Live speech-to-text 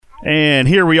And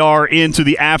here we are into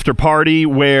the after party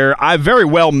where I very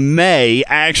well may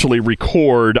actually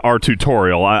record our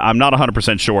tutorial. I'm not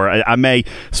 100% sure. I may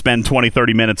spend 20,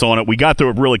 30 minutes on it. We got through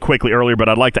it really quickly earlier, but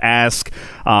I'd like to ask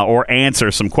or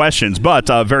answer some questions. But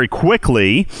very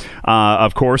quickly,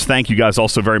 of course, thank you guys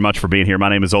also very much for being here. My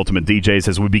name is Ultimate DJs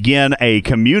as we begin a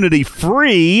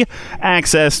community-free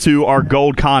access to our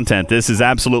gold content. This is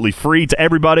absolutely free to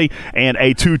everybody and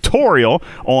a tutorial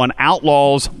on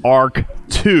Outlaws Arc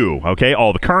 2, okay?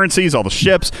 All the currencies, all the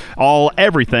ships,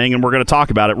 everything, and we're going to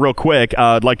talk about it real quick.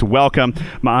 I'd like to welcome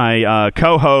my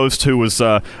co-host, who was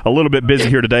a little bit busy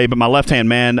here today, but my left-hand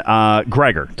man,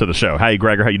 Gregor, to the show. Hey,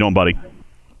 Gregor, how you doing, buddy?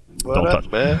 What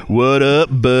up, man? What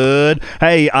up, bud?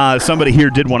 Hey, somebody here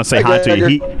did want to say hi to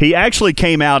you. He actually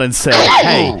came out and said,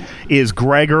 hey, is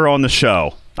Gregor on the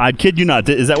show? I kid you not.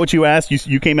 Is that what you asked?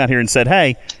 You came out here and said,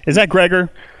 hey, is that Gregor?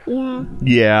 Yeah.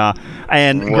 Yeah.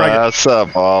 And Gregor, what's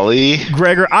up, Ollie?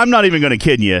 Gregor, I'm not even going to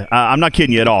kid you. I'm not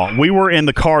kidding you at all. We were in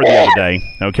the car the other day,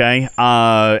 okay?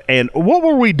 And what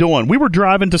were we doing? We were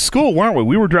driving to school, weren't we?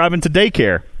 We were driving to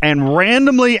daycare. And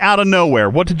randomly out of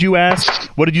nowhere, what did you ask?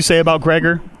 What did you say about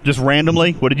Gregor? Just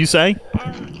randomly? What did you say?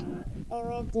 I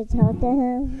wanted to talk to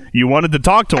him. You wanted to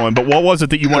talk to him, but what was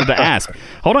it that you wanted to ask?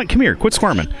 Hold on, come here. Quit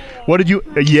squirming. What did you...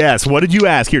 yes, what did you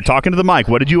ask? Here, talking to the mic.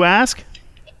 What did you ask?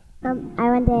 I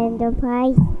want the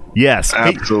Enterprise. Yes.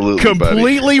 Absolutely,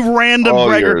 completely buddy. random, All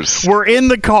Gregor. yours. We're in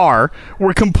the car.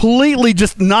 We're completely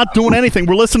just not doing anything.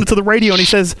 We're listening to the radio, and he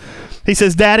says,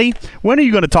 Daddy, when are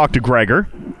you going to talk to Gregor?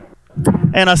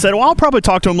 And I said, well, I'll probably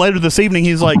talk to him later this evening.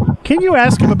 He's like, can you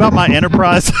ask him about my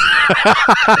Enterprise?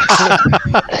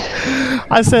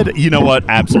 I said, you know what?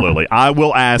 Absolutely. I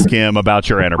will ask him about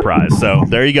your Enterprise. So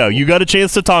there you go. You got a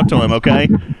chance to talk to him, okay?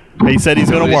 He said he's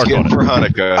going to work on it. For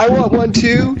Hanukkah. I want one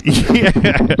too. Yeah.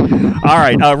 All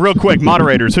right. Real quick,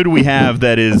 moderators, who do we have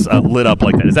that is lit up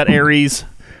like that? Is that Aries?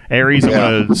 Aries, I'm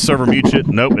going to server mute it.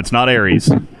 Nope, it's not Aries.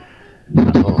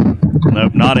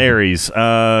 Nope, not Aries.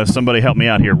 Somebody help me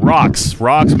out here. Rocks,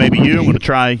 maybe you. I'm going to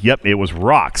try. Yep, it was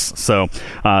Rocks. So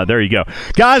there you go.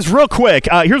 Guys, real quick,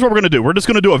 here's what we're going to do. We're just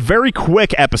going to do a very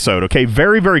quick episode, okay?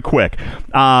 Very, very quick.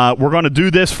 We're going to do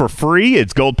this for free.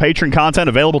 It's Gold Patron content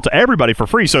available to everybody for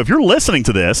free. So if you're listening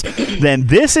to this, then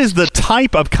this is the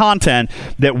type of content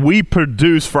that we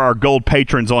produce for our Gold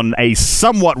Patrons on a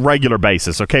somewhat regular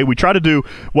basis, okay? We try to do,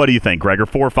 what do you think, Gregor,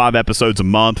 4 or 5 episodes a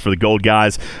month for the Gold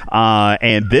guys.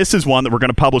 And this is one that we're going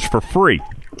to publish for free.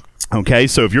 Okay,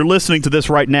 so if you're listening to this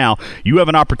right now, you have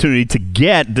an opportunity to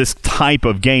get this type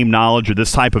of game knowledge or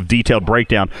this type of detailed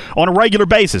breakdown on a regular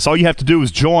basis. All you have to do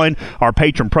is join our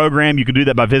patron program. You can do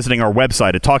that by visiting our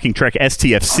website at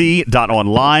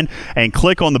talkingtrekstfc.online and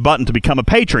click on the button to become a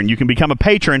patron. You can become a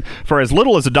patron for as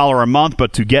little as $1 a month,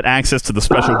 but to get access to the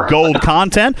special gold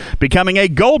content, becoming a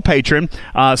gold patron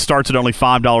starts at only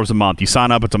 $5 a month. You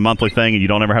sign up, it's a monthly thing, and you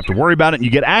don't ever have to worry about it, and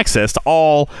you get access to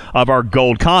all of our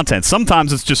gold content.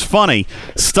 Sometimes it's just funny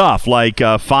stuff like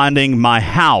finding my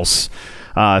house.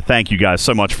 Thank you guys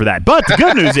so much for that. But the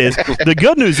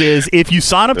good news is, if you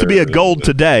sign up to be a gold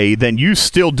today, then you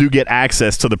still do get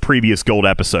access to the previous gold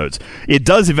episodes. It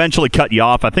does eventually cut you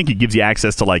off. I think it gives you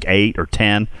access to like 8 or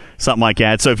 10, something like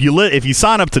that. So if you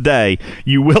sign up today,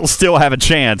 you will still have a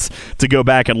chance to go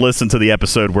back and listen to the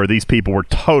episode where these people were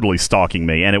totally stalking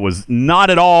me, and it was not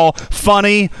at all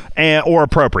funny or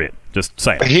appropriate. Just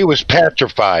saying. He was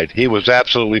petrified. He was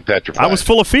absolutely petrified. I was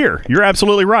full of fear. You're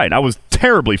absolutely right. I was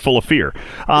terribly full of fear.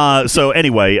 So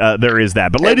anyway, there is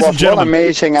that. But ladies and gentlemen, what an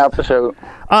amazing episode.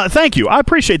 Thank you. I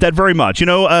appreciate that very much. You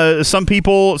know, some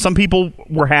people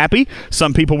were happy,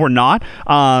 some people were not.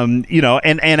 You know,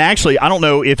 and actually, I don't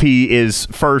know if he's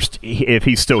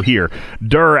still here.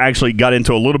 Durr actually got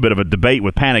into a little bit of a debate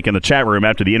with Panic in the chat room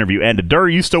after the interview ended. Durr, are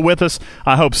you still with us?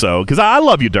 I hope so, because I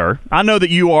love you, Durr. I know that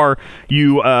you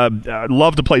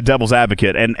love to play devil's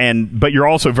advocate, but you're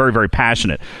also very, very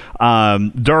passionate.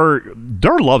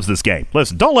 Durr loves this game.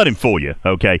 Listen, don't let him fool you,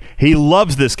 okay? He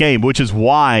loves this game, which is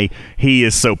why he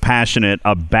is so passionate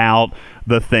about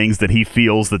the things that he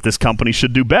feels that this company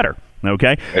should do better.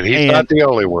 Okay, and he's not the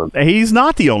only one. He's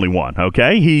not the only one.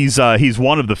 Okay, he's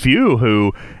one of the few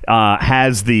who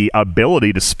has the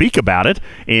ability to speak about it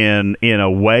in a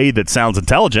way that sounds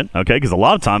intelligent. Okay, because a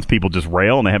lot of times people just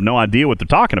rail and they have no idea what they're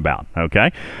talking about.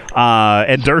 Okay,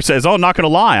 and Durr says, "Oh, not going to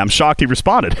lie, I'm shocked he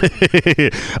responded."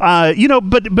 You know,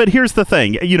 but here's the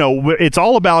thing. You know, it's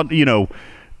all about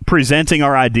presenting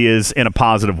our ideas in a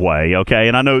positive way, okay?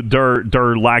 And I know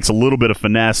Durr lacks a little bit of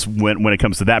finesse when it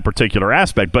comes to that particular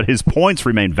aspect, but his points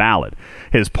remain valid.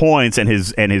 His points and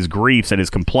his griefs and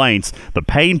his complaints, the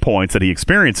pain points that he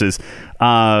experiences,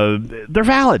 they're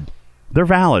valid. They're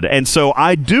valid. And so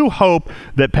I do hope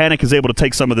that Panic is able to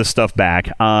take some of this stuff back.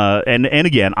 And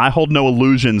again, I hold no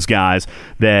illusions, guys,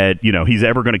 that, he's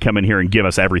ever going to come in here and give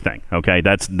us everything. Okay?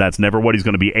 That's never what he's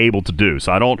going to be able to do.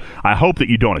 So I hope that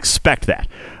you don't expect that.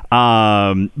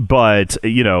 But,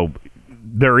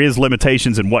 there is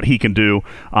limitations in what he can do,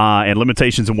 and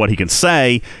limitations in what he can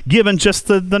say, given just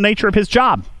the nature of his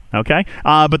job. Okay,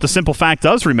 but the simple fact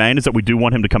does remain is that we do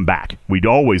want him to come back. We'd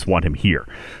always want him here.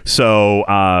 So,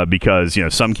 because,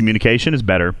 some communication is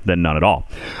better than none at all.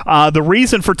 The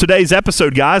reason for today's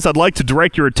episode, guys, I'd like to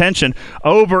direct your attention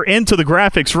over into the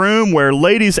graphics room where,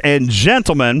 ladies and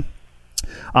gentlemen,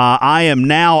 I am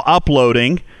now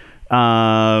uploading.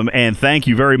 And thank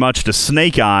you very much to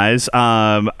Snake Eyes.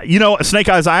 Snake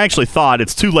Eyes, I actually thought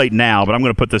it's too late now, but I'm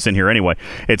going to put this in here anyway.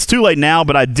 It's too late now,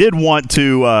 but I did want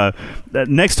to,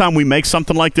 next time we make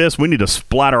something like this, we need to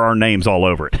splatter our names all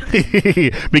over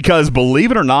it. Because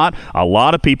believe it or not, a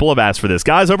lot of people have asked for this.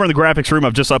 Guys, over in the graphics room,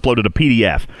 I've just uploaded a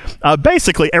PDF.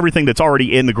 Basically everything that's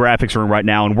already in the graphics room right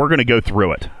now, and we're going to go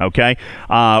through it, okay?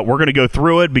 We're going to go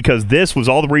through it because this was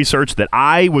all the research that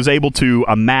I was able to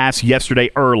amass yesterday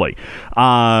early.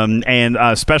 And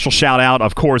a special shout out,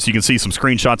 of course, you can see some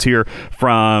screenshots here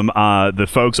from the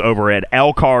folks over at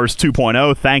LCARS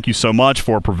 2.0. Thank you so much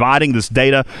for providing this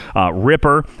data.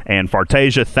 Ripper and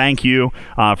Fartasia, thank you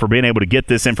for being able to get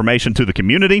this information to the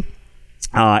community.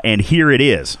 And here it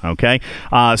is, okay?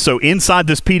 So inside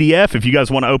this PDF, if you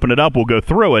guys want to open it up, we'll go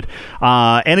through it.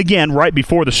 And again, right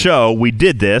before the show, we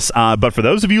did this. But for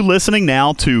those of you listening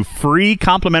now to free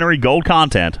complimentary gold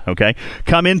content, okay,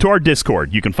 come into our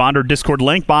Discord. You can find our Discord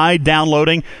link by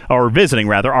downloading, or visiting,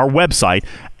 rather, our website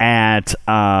at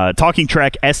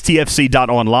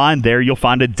talkingtrekstfc.online. There you'll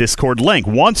find a Discord link.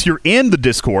 Once you're in the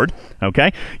Discord,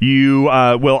 okay, you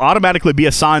will automatically be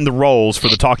assigned the roles for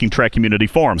the Talking Trek community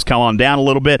forums. Come on down a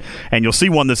little bit, and you'll see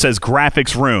one that says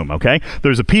Graphics Room, okay?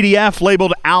 There's a PDF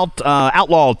labeled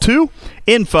Outlaw 2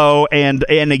 Info, and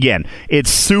again, it's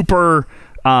super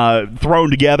thrown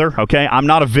together, okay? I'm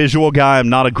not a visual guy. I'm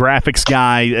not a graphics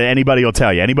guy. Anybody will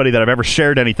tell you. Anybody that I've ever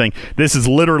shared anything, this is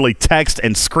literally text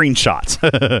and screenshots,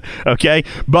 okay?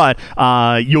 But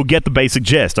you'll get the basic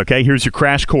gist, okay? Here's your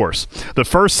crash course. The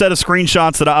first set of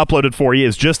screenshots that I uploaded for you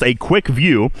is just a quick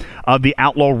view of the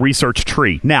Outlaw research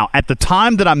tree. Now, at the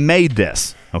time that I made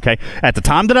this, okay,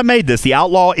 the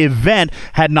Outlaw event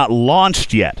had not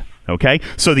launched yet, okay?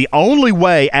 So the only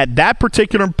way at that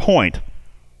particular point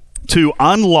to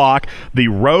unlock the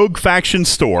Rogue Faction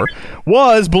store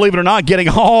was, believe it or not, getting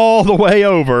all the way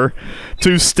over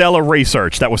to Stellar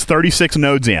Research. That was 36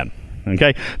 nodes in.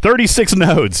 Okay, 36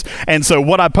 nodes. And so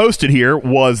what I posted here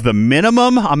was the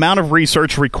minimum amount of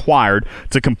research required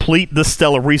to complete the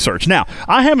Stellar Research. Now,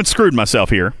 I haven't screwed myself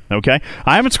here, okay?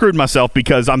 I haven't screwed myself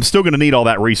because I'm still going to need all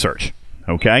that research.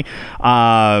 Okay,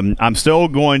 I'm still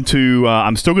going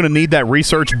to need that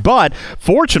research, but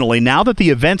fortunately, now that the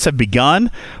events have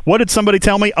begun, what did somebody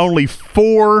tell me? Only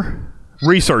 4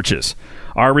 researches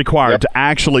are required to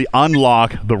actually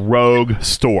unlock the Rogue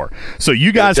store. So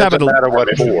you guys have it. Doesn't matter what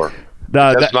for.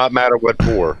 Does not matter what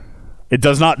for. It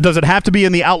does not. Does it have to be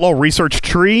in the Outlaw research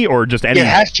tree or just any? It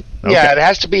has to. Okay. Yeah, it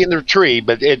has to be in the tree,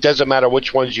 but it doesn't matter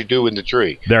which ones you do in the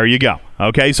tree. There you go.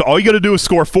 Okay, so all you got to do is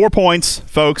score 4 points,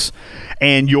 folks,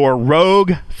 and your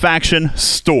Rogue Faction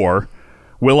store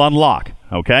will unlock.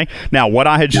 Okay. Now, what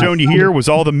I had shown you here was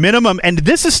all the minimum, and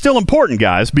this is still important,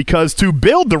 guys, because to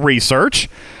build the research,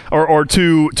 or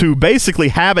to basically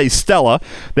have a Stella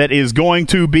that is going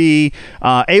to be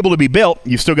able to be built,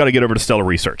 you still got to get over to Stellar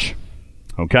Research.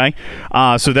 Okay,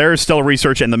 so there's Stellar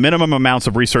Research and the minimum amounts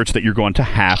of research that you're going to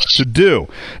have to do.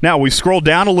 Now, we scroll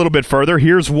down a little bit further.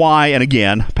 Here's why, and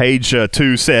again, page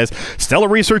 2 says, Stellar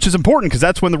Research is important because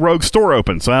that's when the Rogue store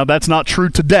opens. Well, that's not true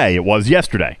today. It was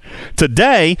yesterday.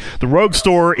 Today, the Rogue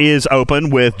store is open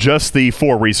with just the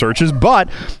 4 researches, but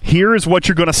here's what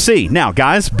you're going to see. Now,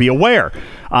 guys, be aware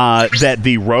that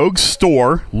the Rogue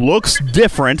store looks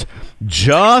different,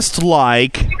 just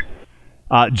like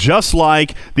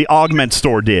the Augment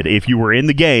store did if you were in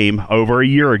the game over a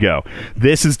year ago.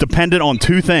 This is dependent on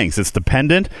 2 things. It's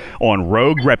dependent on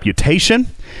Rogue reputation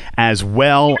as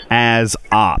well as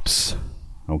ops.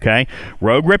 Okay?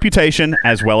 Rogue reputation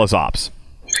as well as ops.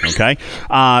 Okay?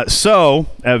 So,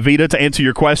 Vita, to answer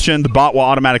your question, the bot will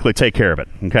automatically take care of it.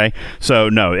 Okay? So,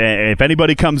 no, if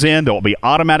anybody comes in, they'll be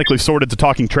automatically sorted to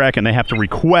Talking Trek, and they have to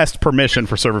request permission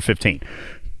for Server 15.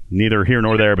 Neither here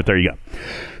nor there, but there you go.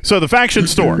 So the faction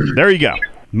store, there you go.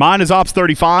 Mine is Ops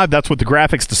 35. That's what the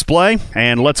graphics display.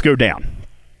 And let's go down.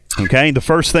 Okay, the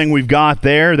first thing we've got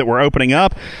there that we're opening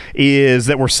up is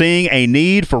that we're seeing a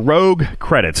need for Rogue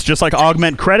credits. Just like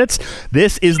Augment credits,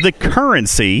 this is the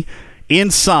currency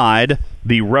inside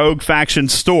the Rogue Faction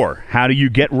store. How do you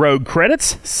get Rogue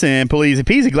credits? Simple, easy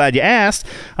peasy. Glad you asked.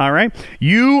 All right.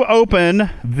 You open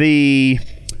the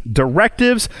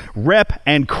Directives, Rep,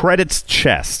 and Credits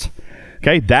chest.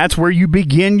 Okay, that's where you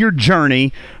begin your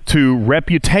journey to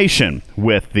reputation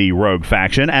with the Rogue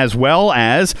Faction, as well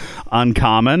as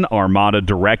Uncommon Armada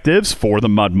Directives for the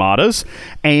Mudmadas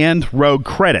and Rogue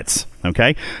Credits.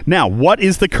 Okay, now what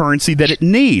is the currency that it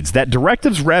needs? That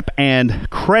Directives, Rep, and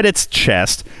Credits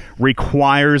chest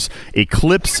requires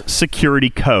Eclipse security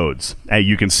codes. As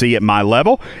you can see at my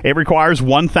level, it requires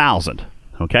 1,000.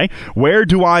 Okay, where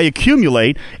do I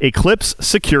accumulate Eclipse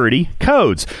security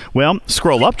codes? Well,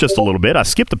 scroll up just a little bit. I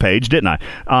skipped a page, didn't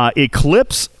I?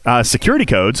 Eclipse security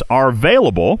codes are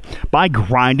available by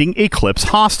grinding Eclipse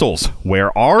Hostels.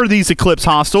 Where are these Eclipse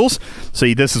Hostels?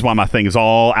 See, this is why my thing is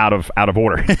all out of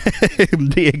order.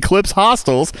 The Eclipse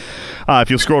Hostels,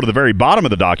 if you'll scroll to the very bottom of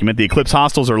the document, the Eclipse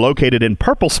Hostels are located in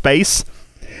purple space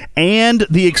and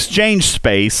the exchange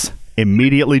space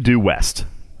immediately due west.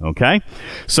 Okay,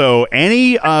 so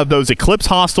any of those Eclipse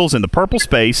Hostels in the purple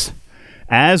space,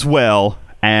 as well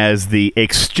as the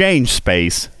exchange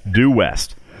space due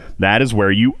west. That is where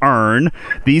you earn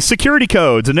these security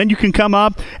codes, and then you can come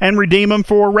up and redeem them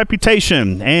for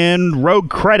reputation and Rogue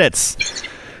credits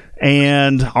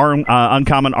and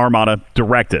Uncommon Armada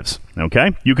Directives.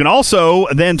 Okay, you can also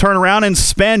then turn around and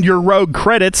spend your Rogue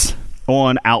credits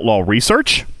on Outlaw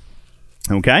Research.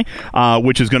 Okay,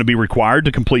 which is going to be required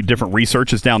to complete different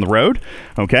researches down the road.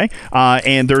 Okay,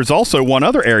 and there's also one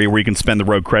other area where you can spend the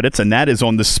Rogue credits, and that is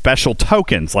on the special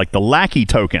tokens, like the Lackey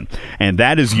token, and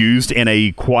that is used in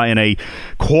a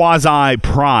quasi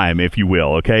prime, if you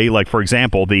will. Okay, like for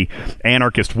example, the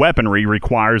Anarchist weaponry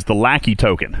requires the Lackey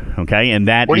token. Okay, and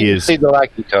that Where do you see the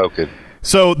Lackey token?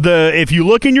 So if you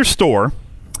look in your store.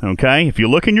 Okay, if you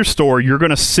look in your store, you're going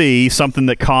to see something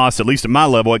that costs, at least at my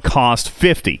level, it costs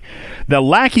 50. The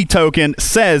Lackey token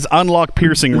says unlock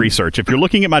piercing research. If you're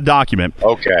looking at my document,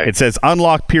 okay, it says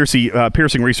unlock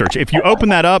piercing research. If you open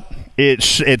that up, it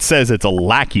says it's a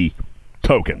Lackey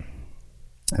token.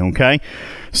 Okay,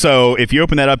 so if you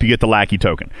open that up, you get the Lackey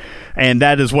token, and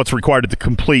that is what's required to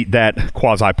complete that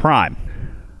quasi prime.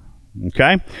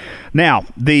 Okay, now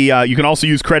you can also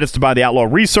use credits to buy the Outlaw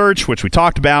Research, which we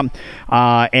talked about,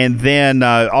 and then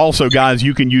also, guys,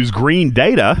 you can use green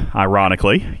data.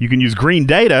 Ironically, you can use green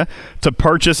data to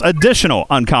purchase additional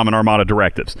Uncommon Armada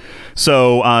Directives.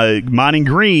 So mining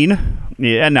green,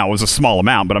 and now it was a small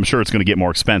amount, but I'm sure it's going to get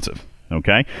more expensive.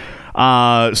 Okay,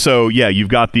 so yeah, you've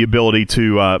got the ability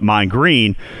to mine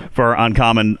green for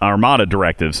Uncommon Armada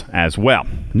Directives as well.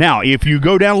 Now, if you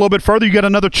go down a little bit further, you get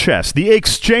another chest, the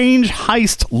Exchange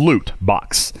Heist Loot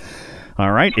Box.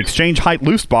 All right, Exchange Heist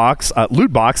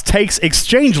loot box takes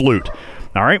exchange loot.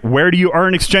 All right, where do you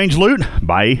earn exchange loot?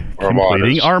 By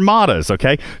completing Armadas,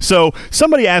 okay? So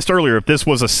somebody asked earlier if this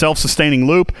was a self-sustaining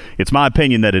loop. It's my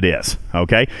opinion that it is,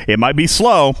 okay? It might be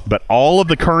slow, but all of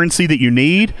the currency that you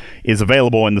need is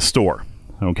available in the store,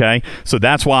 okay? So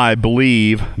that's why I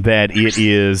believe that it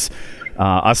is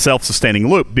a self-sustaining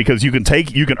loop, because you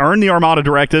can earn the Armada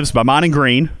Directives by mining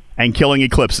green and killing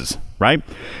eclipses, right?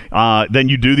 Then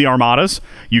you do the Armadas.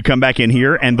 You come back in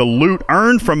here, and the loot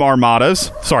earned from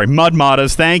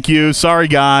Mudmadas. Thank you. Sorry,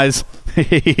 guys.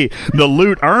 The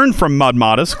loot earned from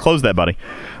Mudmadas. Close that, buddy.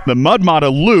 The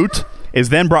Mudmada loot is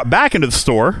then brought back into the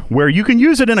store, where you can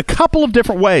use it in a couple of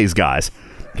different ways, guys.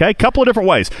 Okay, a couple of different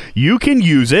ways. You can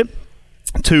use it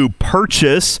to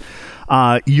purchase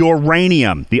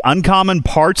uranium, the Uncommon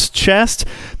Parts chest.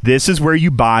 This is where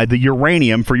you buy the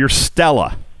uranium for your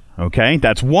Stella. Okay,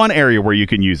 that's one area where you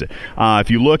can use it. If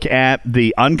you look at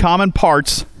the Uncommon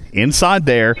Parts inside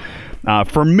there,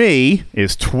 for me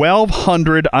is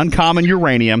 1,200 Uncommon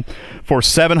Uranium for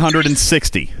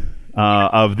 760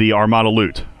 of the Armada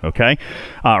loot, okay?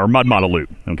 Or Mudmada loot,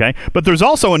 okay? But there's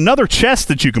also another chest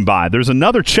that you can buy. There's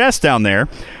another chest down there,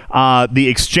 the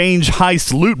Exchange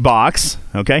Heist Loot Box,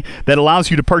 okay, that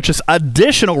allows you to purchase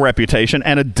additional reputation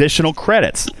and additional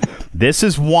credits. This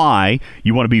is why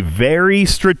you want to be very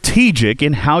strategic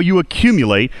in how you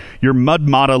accumulate your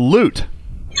Mudmada loot.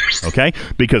 Okay,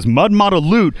 because Mudmada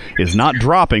loot is not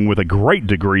dropping with a great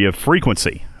degree of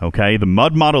frequency. Okay, the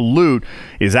Mudmada loot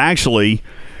is actually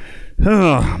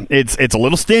it's a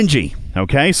little stingy.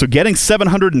 Okay, so getting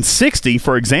 760,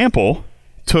 for example,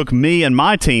 took me and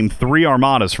my team 3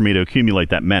 Armadas for me to accumulate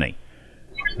that many.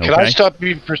 Okay? Can I stop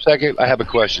you for a second? I have a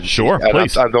question. Sure,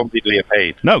 please. I don't need to get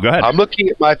paid. No, go ahead. I'm looking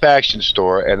at my faction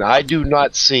store, and I do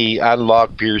not see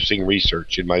unlock piercing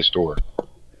research in my store.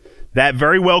 That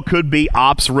very well could be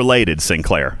ops related,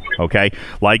 Sinclair. Okay,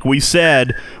 like we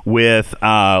said with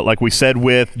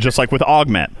just like with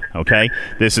Augment. Okay,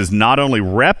 this is not only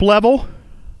rep level,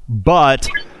 but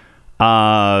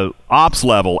ops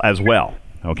level as well.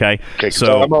 Okay,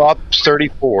 so I'm ops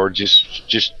 34, just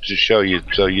to show you,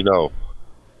 so you know.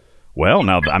 Well,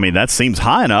 now I mean that seems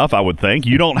high enough. I would think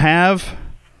you don't have.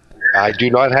 I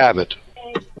do not have it.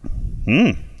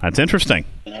 That's interesting.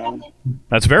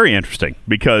 That's very interesting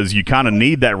because you kind of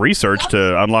need that research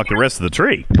to unlock the rest of the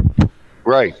tree.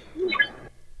 Right.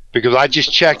 Because I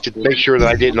just checked to make sure that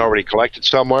I didn't already collect it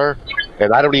somewhere,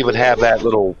 and I don't even have that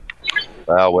little,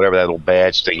 whatever that little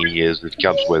badge thingy is that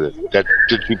comes with it, that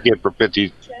you get for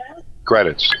 50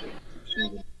 credits.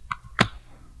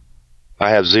 I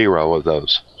have 0 of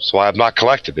those, so I have not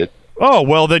collected it. Oh,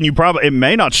 well, then it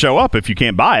may not show up if you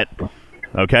can't buy it.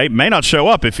 Okay, it may not show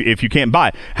up if you can't buy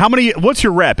it. What's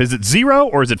your rep? Is it 0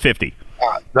 or is it 50?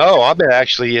 No, I'm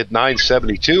actually at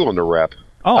 972 on the rep.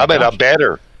 Oh, I'm at a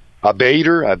better,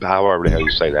 however the hell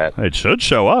you say that. It should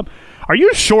show up. Are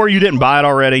you sure you didn't buy it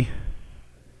already?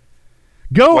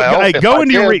 Go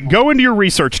into your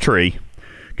research tree.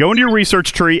 Go into your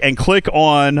research tree and click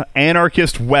on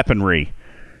Anarchist Weaponry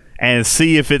and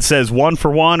see if it says 1 for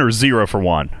 1 or 0 for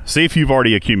 1. See if you've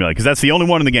already accumulated, because that's the only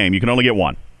one in the game. You can only get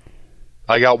 1.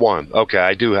 I got 1. Okay,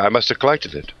 I do. I must have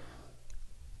collected it.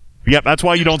 Yep, that's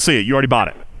why you don't see it. You already bought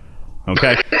it.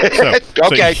 Okay.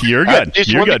 Okay. So you're good.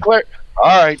 You're good. All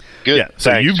right. Good. Yeah. So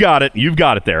Thanks. you've got it. You've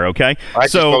got it there. Okay. I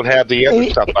just don't have the other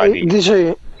stuff I need.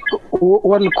 DJ,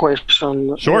 one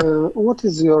question. Sure. What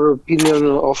is your opinion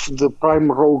of the Prime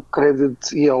Rogue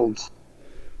credit yield?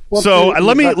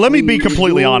 Let me be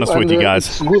completely honest with you guys.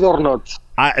 It's good or not?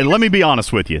 Let me be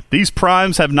honest with you. These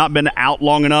primes have not been out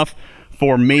long enough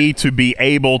for me to be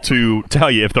able to tell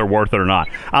you if they're worth it or not.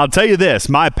 I'll tell you this.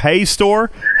 My pay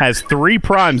store has 3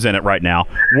 primes in it right now,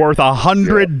 worth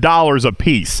 $100 a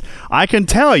piece. I can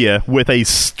tell you with a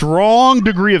strong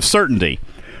degree of certainty,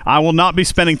 I will not be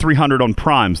spending $300 on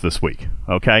primes this week.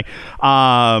 Okay,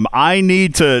 I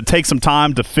need to take some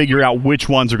time to figure out which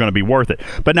ones are going to be worth it.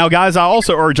 But now, guys, I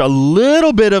also urge a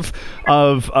little bit of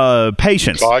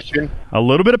patience. Caution. A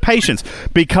little bit of patience,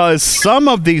 because some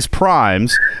of these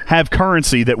primes have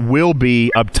currency that will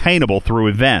be obtainable through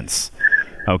events.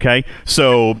 Okay,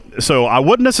 so I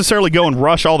wouldn't necessarily go and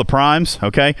rush all the primes.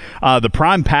 Okay, the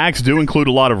prime packs do include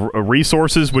a lot of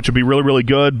resources, which would be really, really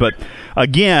good. But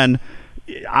again,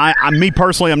 me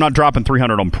personally, I'm not dropping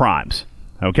 $300 on primes.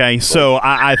 Okay, so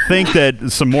I think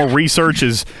that some more research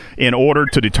is in order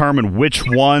to determine which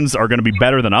ones are going to be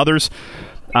better than others.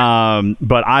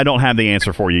 But I don't have the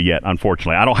answer for you yet,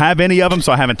 unfortunately. I don't have any of them,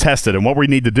 so I haven't tested. And what we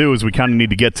need to do is we kind of need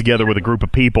to get together with a group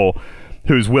of people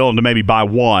who's willing to maybe buy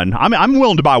one. I'm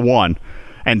willing to buy one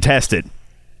and test it.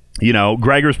 You know,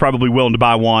 Gregor's probably willing to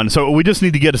buy one. So we just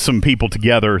need to get some people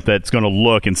together that's going to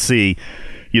look and see,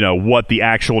 you know, what the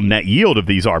actual net yield of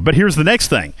these are. But here's the next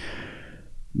thing.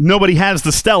 Nobody has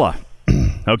the Stella.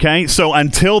 Okay, so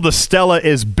until the Stella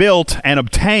is built and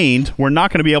obtained, we're not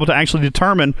going to be able to actually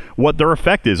determine what their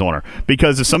effect is on her.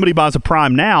 Because if somebody buys a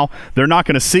Prime now, they're not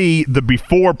going to see the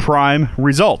before Prime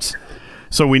results.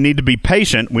 So we need to be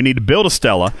patient. We need to build a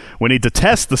Stella. We need to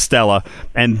test the Stella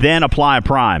and then apply a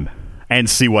Prime and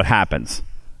see what happens.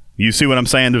 You see what I'm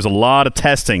saying? There's a lot of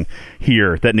testing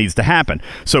here that needs to happen.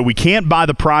 So we can't buy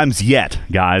the Primes yet,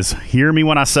 guys. Hear me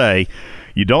when I say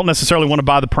you don't necessarily want to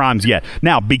buy the primes yet.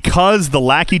 Now, because the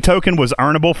Lackey token was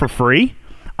earnable for free,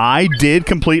 I did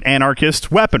complete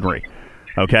Anarchist Weaponry.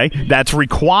 Okay? That's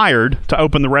required to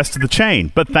open the rest of the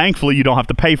chain. But thankfully, you don't have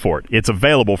to pay for it. It's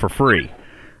available for free.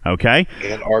 Okay?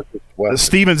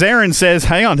 Stevens Aaron says,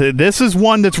 hang on, this is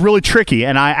one that's really tricky,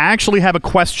 and I actually have a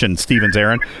question, Stevens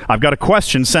Aaron. I've got a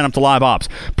question sent up to Live Ops.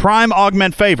 Prime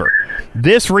Augment Favor.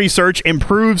 This research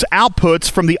improves outputs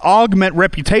from the Augment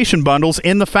reputation bundles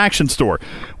in the faction store.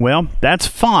 Well, that's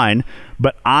fine,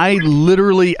 but I'm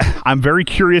very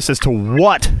curious as to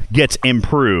what gets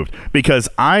improved, because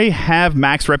I have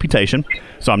max reputation,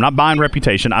 so I'm not buying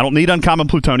reputation. I don't need uncommon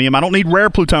plutonium. I don't need rare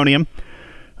plutonium.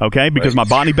 Okay, because my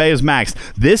Botany Bay is maxed.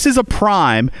 This is a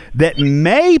prime that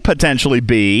may potentially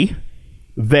be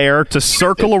there to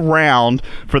circle around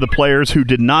for the players who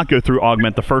did not go through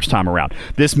Augment the first time around.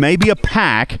 This may be a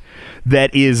pack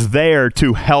that is there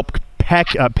to help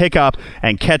pick up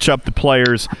and catch up the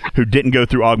players who didn't go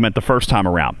through Augment the first time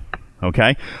around.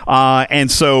 Okay,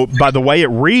 and so by the way it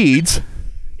reads,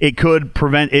 it could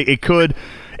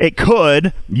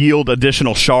yield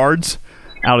additional shards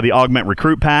out of the Augment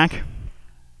Recruit pack.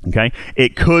 Okay,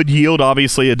 it could yield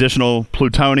obviously additional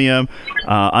plutonium,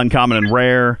 uncommon and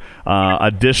rare,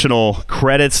 additional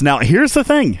credits. Now, here's the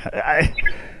thing: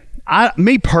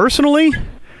 me personally,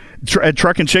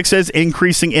 Truck and Chick says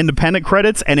increasing independent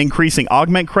credits and increasing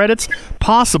augment credits,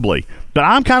 possibly. But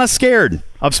I'm kind of scared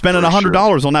of spending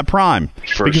 $100 on that Prime.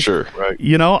 Sure, right?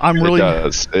 You know, I'm really. It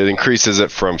does. It increases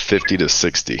it from 50 to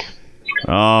 60.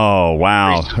 Oh,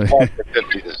 wow.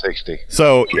 50 to 60.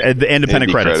 So the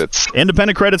independent credits.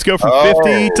 Independent credits go from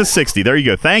 50 to 60. There you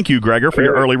go. Thank you, Gregor, for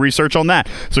your early research on that.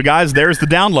 So, guys, there's the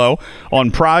down low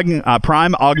on Prime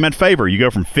Augment Favor. You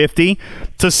go from 50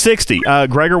 to 60.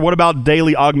 Gregor, what about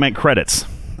daily augment credits?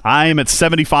 I am at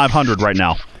 7,500 right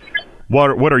now.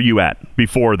 What are you at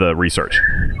before the research?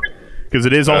 Because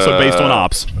it is also based on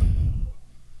ops.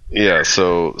 Yeah,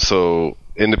 so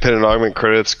independent augment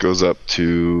credits goes up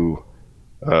to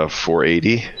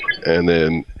 480, and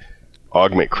then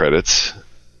augment credits,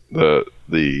 the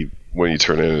when you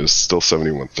turn in is still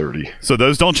 7130. So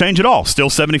those don't change at all. Still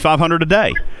 7,500 a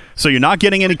day. So you're not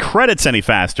getting any credits any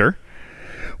faster.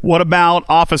 What about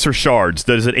officer shards?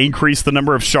 Does it increase the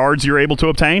number of shards you're able to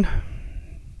obtain?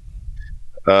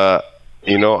 I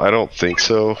don't think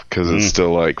so, because it's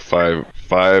still like five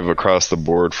across the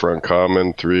board for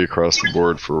uncommon, 3 across the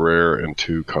board for rare, and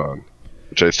 2 con,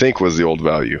 which I think was the old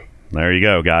value. There you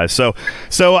go, guys. So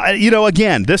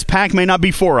again, this pack may not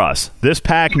be for us. This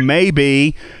pack may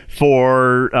be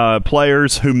for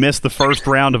players who missed the first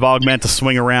round of Augment to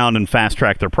swing around and fast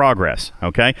track their progress.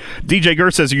 Okay. DJ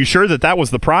Gert says, "Are you sure that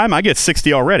was the Prime? I get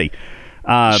 60 already."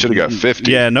 Should have got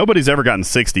 50. Yeah, nobody's ever gotten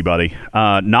 60, buddy.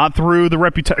 Not through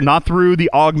the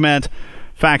Augment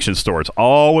faction store. It's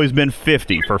always been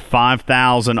 50 for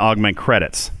 5,000 Augment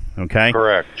credits. Okay.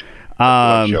 Correct.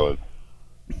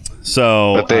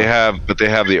 So, but they have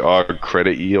the AUG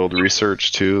credit yield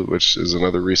research too, which is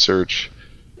another research.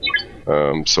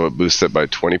 So it boosts it by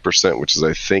 20%, which is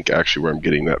I think actually where I'm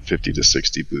getting that 50 to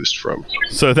 60 boost from.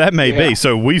 So that may be.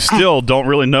 So we still don't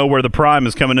really know where the Prime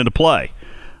is coming into play.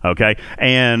 Okay,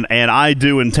 and I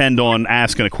do intend on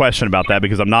asking a question about that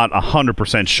because I'm not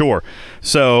 100% sure.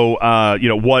 So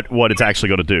what it's actually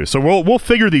going to do. So we'll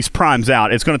figure these primes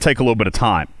out. It's going to take a little bit of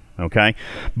time. Okay,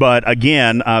 but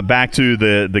again, back to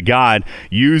the guide,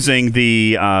 using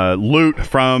the loot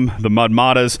from the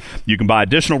Mudmatas, you can buy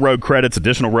additional rogue credits,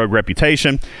 additional rogue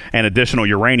reputation, and additional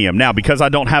uranium. Now, because I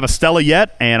don't have a Stella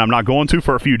yet, and I'm not going to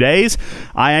for a few days,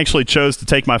 I actually chose to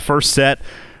take my first set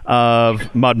of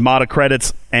Mudmata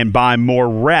credits and buy more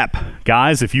rep.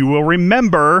 Guys, if you will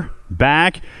remember,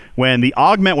 back when the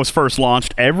Augment was first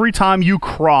launched, every time you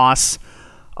cross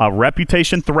a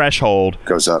reputation threshold,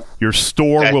 goes up. Your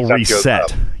store will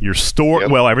reset. Your store,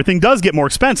 well, everything does get more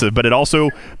expensive, but it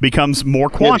also becomes more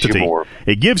quantity.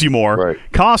 It gives you more,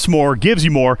 costs more, gives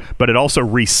you more, but it also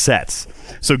resets.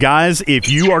 So, guys, if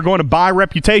you are going to buy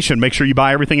reputation, make sure you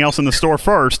buy everything else in the store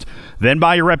first, then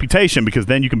buy your reputation, because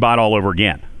then you can buy it all over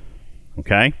again.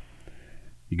 Okay?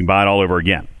 You can buy it all over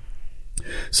again.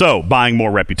 So, buying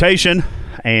more reputation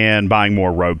and buying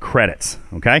more rogue credits.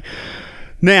 Okay?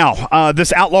 Now,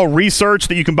 this Outlaw research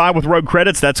that you can buy with rogue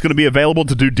credits, that's going to be available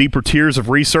to do deeper tiers of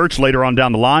research later on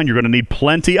down the line. You're going to need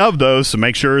plenty of those, so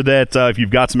make sure that if you've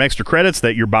got some extra credits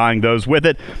that you're buying those with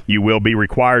it. You will be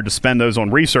required to spend those on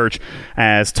research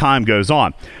as time goes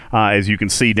on, as you can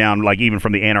see down, like even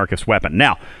from the Anarchist weapon.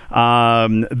 Now,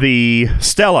 the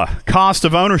Stella, cost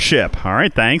of ownership. All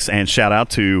right, thanks, and shout out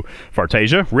to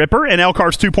Fartasia, Ripper, and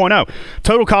Elcars 2.0.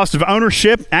 Total cost of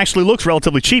ownership actually looks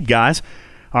relatively cheap, guys.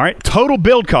 All right, total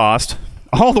build cost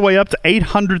all the way up to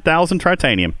 800,000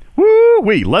 tritanium.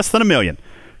 Woo-wee, less than $1 million.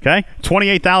 Okay,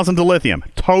 28,000 to lithium.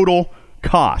 Total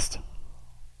cost.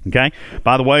 Okay,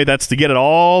 by the way, that's to get it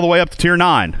all the way up to tier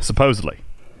 9, supposedly.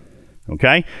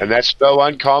 Okay, and that's no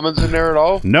uncommons in there at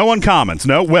all. No uncommons.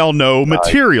 No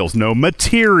materials. No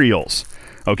materials.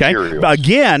 Okay.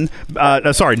 Again,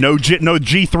 sorry, no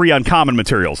G3 uncommon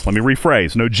materials. Let me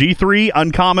rephrase. No G3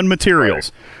 uncommon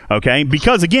materials. Okay,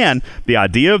 because again, the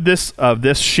idea of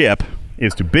this ship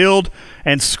is to build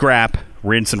and scrap,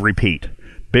 rinse and repeat.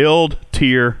 Build,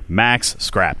 tier, max,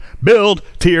 scrap. Build,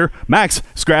 tier, max,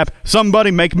 scrap. Somebody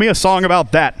make me a song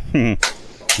about that.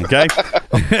 Okay.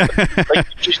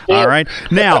 All right.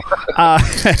 Now,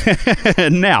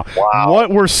 what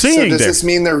we're seeing so does this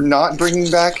mean they're not bringing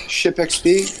back ship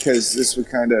XP? Because this would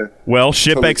kind of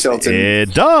ship XP.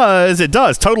 It does. It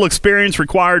does. Total experience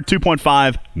required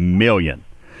 2.5 million.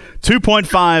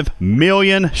 2.5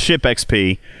 million ship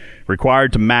XP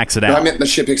required to max it out. I meant the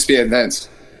ship XP advanced.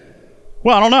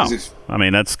 Well, I don't know. I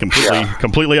mean, that's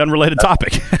completely unrelated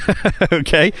topic.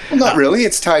 Okay. Well, not really.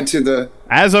 It's tied to the.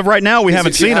 As of right now, we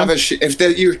haven't seen them.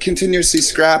 If you're continuously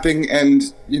scrapping,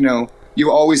 and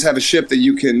you always have a ship that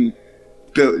you can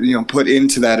build, put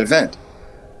into that event.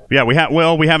 Yeah, we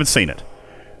haven't seen it.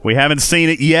 We haven't seen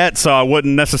it yet, so I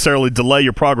wouldn't necessarily delay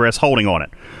your progress holding on it.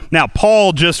 Now,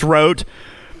 Paul just wrote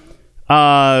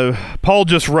that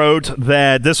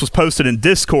this was posted in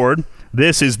Discord.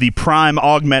 This is the Prime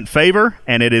Augment Favor,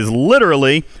 and it is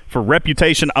literally for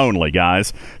reputation only,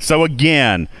 guys. So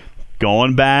again,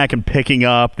 going back and picking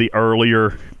up the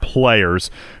earlier players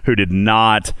who did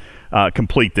not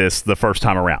complete this the first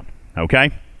time around.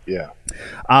 Okay? Yeah.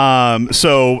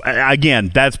 So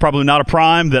again, that's probably not a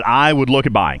Prime that I would look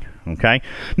at buying. Okay?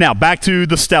 Now, back to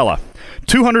the Stella.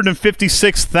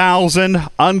 256,000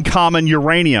 uncommon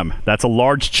uranium. That's a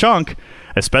large chunk,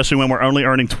 especially when we're only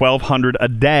earning 1,200 a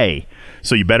day.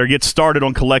 So you better get started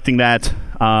on collecting that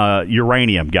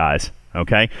uranium, guys.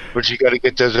 Okay? But you got to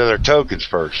get those other tokens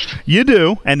first. You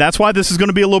do, and that's why this is going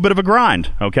to be a little bit of a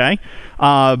grind. Okay?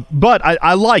 But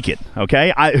I like it.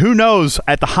 Okay? Who knows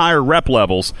at the higher rep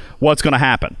levels what's going to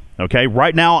happen. Okay?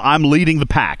 Right now, I'm leading the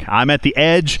pack. I'm at the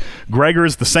edge. Gregor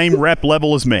is the same rep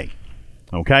level as me.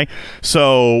 Okay,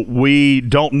 so we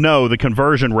don't know the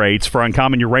conversion rates for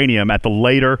uncommon uranium at the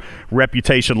later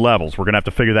reputation levels. We're going to have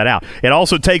to figure that out. It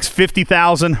also takes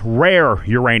 50,000 rare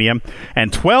uranium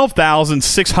and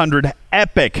 12,600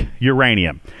 epic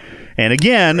uranium. And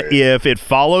again, if it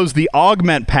follows the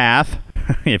augment path,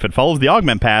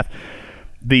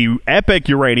 the epic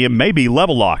uranium may be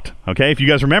level locked. Okay, if you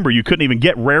guys remember, you couldn't even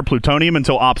get rare plutonium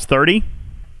until Ops 30.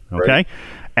 Okay. Right.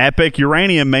 Epic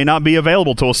uranium may not be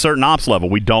available to a certain ops level.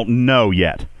 We don't know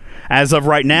yet. As of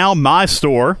right now, my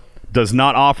store does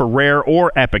not offer rare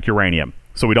or epic uranium,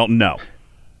 so we don't know.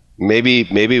 Maybe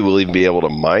we'll even be able to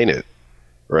mine it,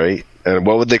 right? And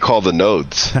what would they call the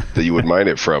nodes that you would mine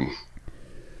it from?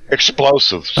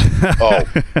 Explosives. Oh.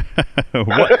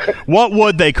 What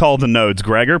would they call the nodes,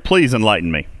 Gregor? Please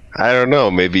enlighten me. I don't know.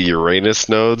 Maybe Uranus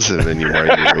nodes, and then you mine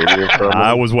uranium from them.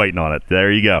 I was waiting on it. There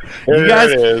you go. You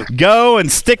guys go and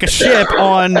stick a ship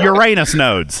on Uranus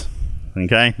nodes.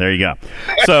 Okay, there you go.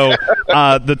 So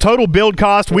the total build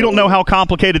cost, we don't know how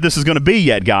complicated this is going to be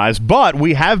yet, guys, but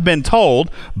we have been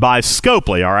told by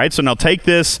Scopely, all right? So now take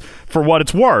this for what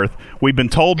it's worth. We've been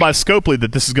told by Scopely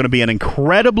that this is going to be an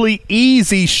incredibly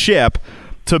easy ship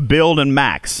to build and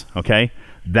max, okay?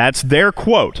 That's their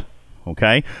quote.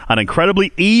 Okay, an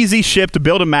incredibly easy ship to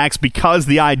build and max because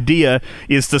the idea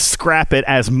is to scrap it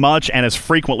as much and as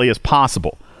frequently as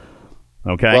possible.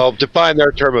 Okay. Well, define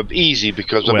their term of easy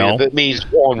because I mean, if it means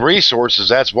on resources,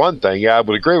 that's one thing. Yeah, I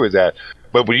would agree with that.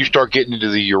 But when you start getting into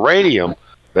the uranium,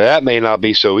 that may not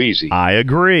be so easy. I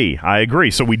agree.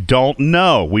 So we don't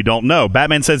know.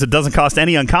 Batman says it doesn't cost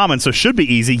any uncommon, so it should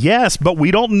be easy. Yes, but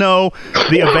we don't know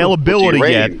the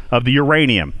availability yet of the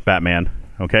uranium, Batman.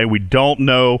 Okay, we don't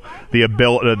know the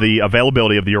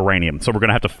availability of the uranium, so we're going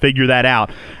to have to figure that out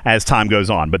as time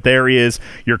goes on. But there is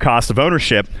your cost of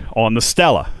ownership on the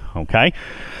Stella. Okay.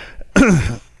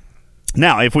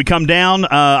 Now, if we come down,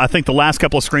 I think the last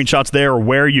couple of screenshots there are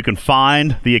where you can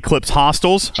find the Eclipse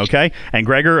hostiles, okay? And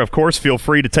Gregor, of course, feel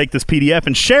free to take this PDF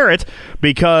and share it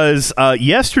because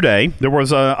yesterday there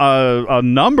was a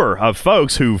number of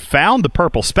folks who found the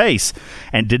purple space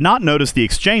and did not notice the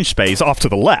exchange space off to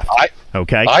the left,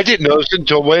 okay? I didn't notice it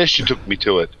until Wish took me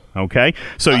to it. Okay,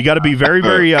 so you got to be very,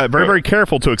 very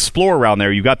careful to explore around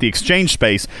there. You've got the exchange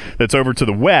space that's over to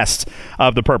the west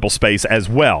of the purple space as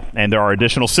well, and there are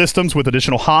additional systems with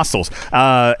additional hostiles,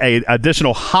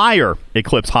 additional higher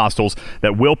Eclipse hostiles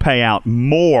that will pay out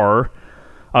more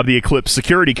of the Eclipse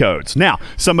security codes. Now,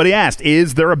 somebody asked,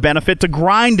 is there a benefit to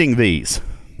grinding these?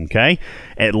 Okay,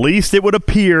 at least it would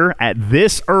appear at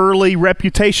this early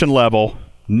reputation level,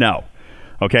 no.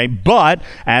 Okay, but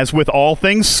as with all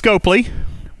things Scopely,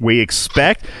 we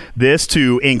expect this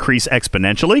to increase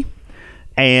exponentially,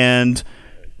 and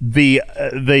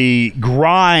the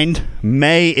grind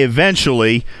may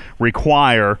eventually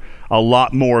require a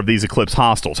lot more of these Eclipse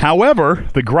hostiles. However,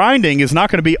 the grinding is not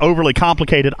going to be overly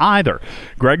complicated either.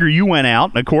 Gregor, you went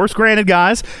out, of course, granted,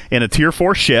 guys, in a Tier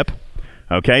 4 ship.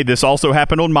 Okay, this also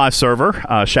happened on my server.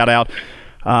 Shout out,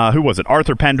 who was it?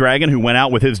 Arthur Pendragon, who went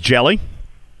out with his jelly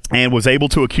and was able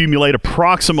to accumulate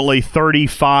approximately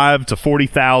 35 to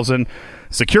 40,000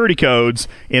 security codes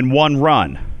in one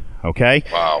run. Okay?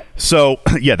 Wow. So,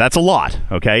 yeah, that's a lot.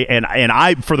 Okay? And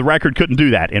I, for the record, couldn't do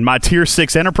that. In my Tier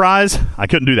 6 Enterprise, I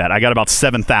couldn't do that. I got about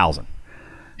 7,000.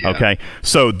 Yeah. Okay?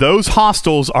 So those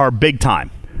hostiles are big time.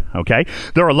 Okay?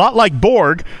 They're a lot like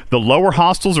Borg. The lower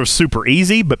hostiles are super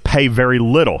easy, but pay very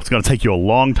little. It's going to take you a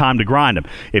long time to grind them.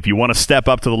 If you want to step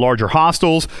up to the larger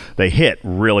hostiles, they hit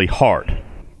really hard.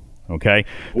 Okay,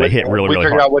 they hit really hard. We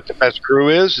figured out what the best crew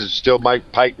is. Is it still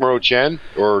Pike Moro Chen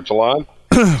or Talon?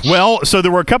 Well, so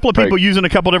there were a couple of people using a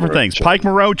couple different things. Pike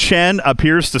Moreau Chen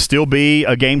appears to still be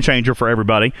a game changer for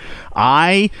everybody.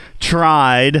 I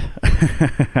tried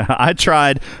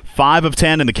 5 of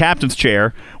 10 in the captain's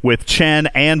chair with Chen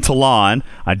and Talon.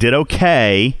 I did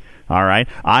okay. All right.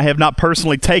 I have not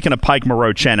personally taken a Pike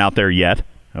Moreau Chen out there yet.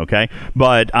 Okay,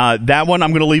 but that one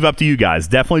I'm going to leave up to you guys.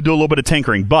 Definitely do a little bit of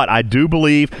tinkering, but I do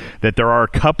believe that there are a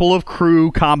couple of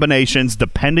crew combinations,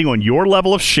 depending on your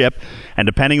level of ship and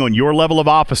depending on your level of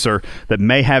officer, that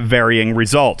may have varying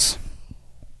results.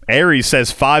 Aries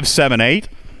says 578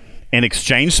 in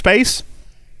exchange space.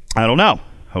 I don't know.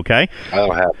 Okay, I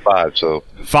don't have 5, so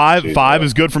five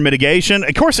is good for mitigation.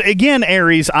 Of course, again,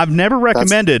 Aries, I've never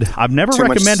recommended too much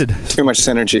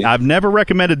synergy. I've never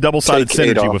recommended double-sided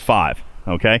synergy with 5.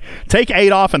 Okay, take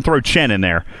 8 off and throw Chen in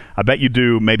there. I bet you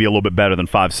do maybe a little bit better than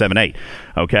 5, 7, 8.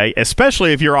 Okay,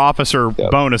 especially if your officer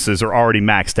bonuses are already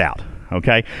maxed out.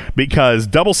 Okay, because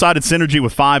double-sided synergy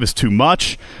with 5 is too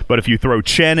much. But if you throw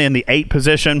Chen in the 8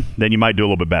 position, then you might do a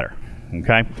little bit better.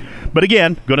 Okay, but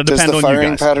again, going to depend on you guys. Does the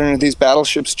firing pattern of these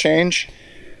battleships change?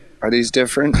 Are these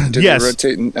different? Do they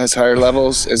rotate as higher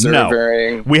levels? Is there a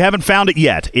varying? We haven't found it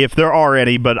yet, if there are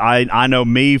any, but I know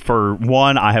me, for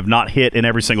one, I have not hit in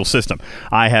every single system.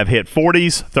 I have hit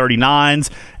 40s,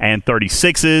 39s, and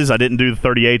 36s. I didn't do the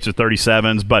 38s or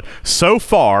 37s, but so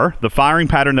far, the firing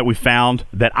pattern that we found,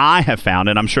 that I have found,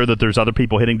 and I'm sure that there's other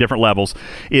people hitting different levels,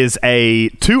 is a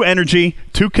 2 energy,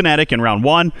 2 kinetic in round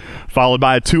 1, followed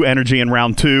by a 2 energy in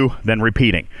round 2, then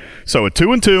repeating. So a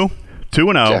 2 and 2. 2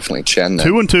 and 0. Definitely Chen.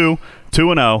 2 and 2.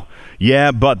 2 and 0.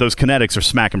 Yeah, but those kinetics are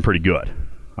smacking pretty good.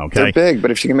 Okay. They're big, but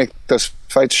if you can make those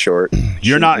fights short,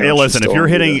 you're not. Listen, if you're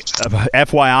hitting,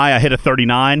 FYI, I hit a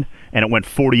 39 and it went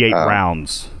 48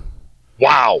 rounds.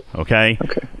 Wow. Okay.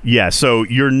 Yeah, so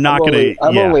you're not going to.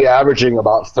 I'm only averaging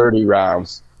about 30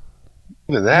 rounds.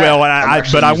 Well,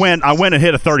 I went and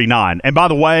hit a 39, and by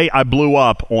the way, I blew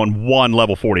up on one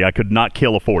level 40. I could not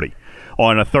kill a 40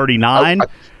 on a 39.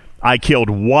 I killed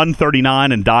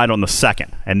 139 and died on the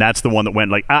second, and that's the one that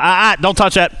went like, don't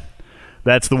touch that.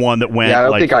 That's the one that went. Yeah, I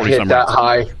don't like think I hit that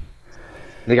high.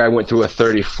 I think I went through a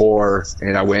 34,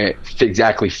 and I went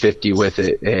exactly 50 with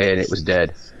it, and it was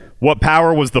dead. What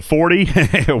power was the 40?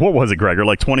 What was it, Gregor?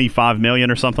 Like 25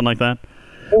 million or something like that?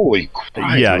 Holy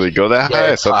Christ. Yeah. Did they go that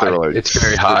high? I thought they were like it's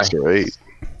very high. 6 or 8.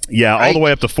 Yeah, all the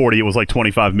way up to 40, it was like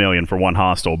 25 million for one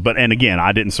hostile. And again,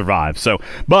 I didn't survive.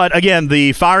 But again,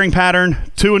 the firing pattern,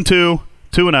 2 and 2,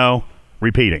 2 and 0,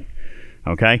 repeating.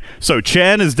 Okay? So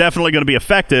Chen is definitely going to be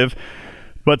effective,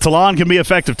 but Talon can be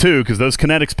effective too, because those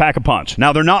kinetics pack a punch.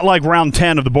 Now, they're not like round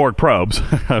 10 of the Borg probes.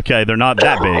 Okay, they're not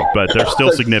that big, but they're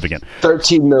still significant.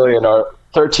 13 million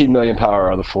power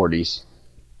are the 40s.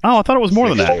 Oh, I thought it was more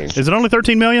than that. Is it only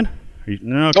 13 million?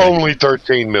 Okay. Only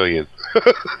 13 million.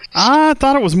 I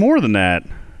thought it was more than that.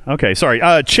 Okay, sorry.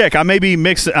 Chick, I may be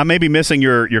missing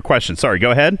your question. Sorry,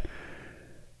 go ahead.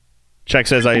 Chick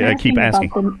says I keep asking.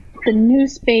 The new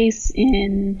space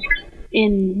in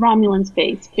Romulan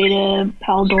space, Beta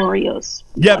Paldorios.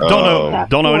 Yep,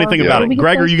 don't know anything about it.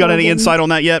 Gregor, you got any insight on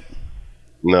that yet?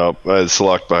 No, it's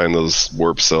locked behind those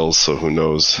warp cells, so who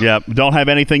knows? Yep, don't have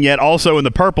anything yet. Also, in the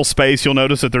purple space, you'll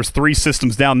notice that there's 3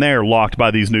 systems down there locked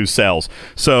by these new cells.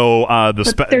 So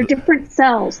they're different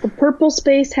cells. The purple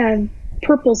space has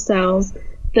purple cells.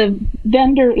 The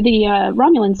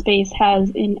Romulan space has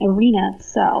an arena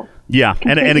cell. Yeah,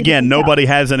 and again, nobody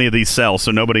has any of these cells, so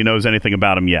nobody knows anything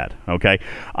about them yet. Okay,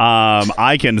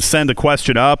 I can send a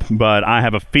question up, but I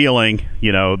have a feeling,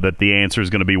 that the answer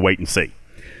is going to be wait and see.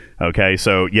 Okay,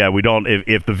 so yeah, we don't.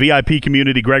 If the VIP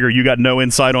community, Gregor, you got no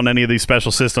insight on any of these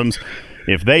special systems.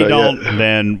 If they don't,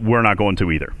 then we're not going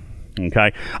to either.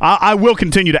 Okay, I will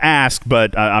continue to ask,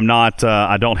 but I'm not.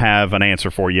 I don't have an answer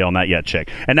for you on that yet,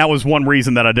 Chick. And that was one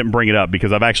reason that I didn't bring it up,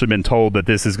 because I've actually been told that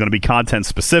this is going to be content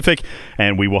specific,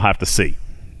 and we will have to see.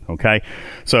 Okay,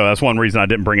 so that's one reason I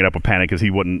didn't bring it up with Panic, because he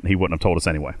wouldn't have told us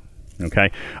anyway.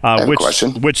 Okay,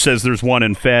 which says there's one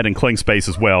in Fed and Kling space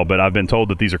as well, but I've been told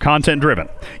that these are content driven.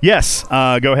 Yes,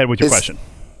 go ahead with your question.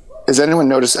 Is anyone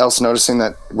noticing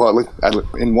that? Well,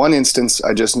 in one instance,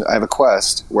 I have a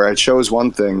quest where I chose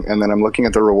one thing, and then I'm looking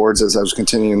at the rewards as I was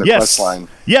continuing the quest line.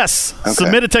 Yes, okay.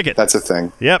 Submit a ticket. That's a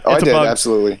thing. Yep, I did, bug.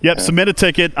 Absolutely. Yep, yeah. Submit a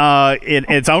ticket.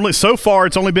 It's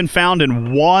only been found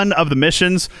in one of the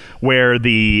missions where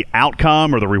the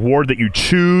outcome or the reward that you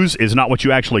choose is not what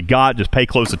you actually got. Just pay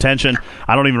close attention.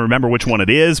 I don't even remember which one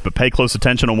it is, but pay close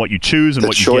attention on what you choose and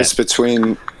what you get. The choice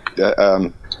between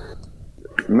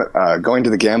going to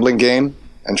the gambling game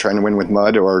and trying to win with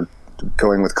Mud, or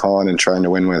going with Colin and trying to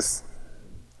win with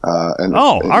And I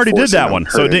already did that one.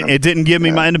 So it didn't give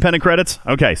me my independent credits?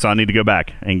 Okay, so I need to go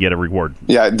back and get a reward.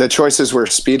 Yeah, the choices were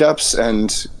speed ups and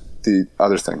the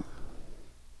other thing.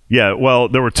 Yeah, well,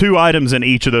 there were 2 items in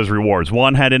each of those rewards.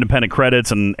 One had independent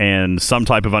credits and some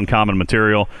type of uncommon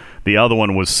material. The other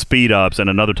one was speed ups and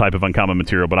another type of uncommon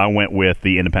material, but I went with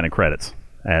the independent credits,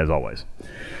 as always.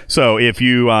 So if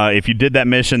you did that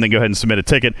mission, then go ahead and submit a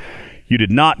ticket. You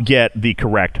did not get the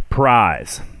correct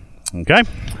prize. Okay? Do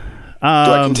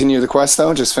I continue the quest,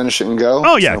 though? Just finish it and go?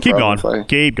 Oh, yeah, keep going.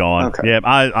 Keep going. Okay. Yeah,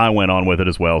 I went on with it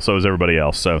as well, so as everybody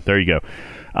else. So there you go.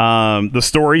 The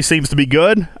story seems to be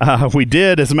good. We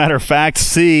did, as a matter of fact,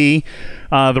 see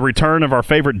the return of our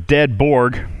favorite dead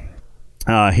Borg.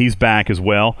 He's back as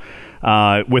well,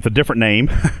 with a different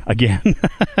name again.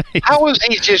 How does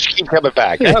he just keep coming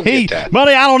back? I don't get that.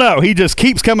 Buddy, I don't know. He just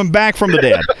keeps coming back from the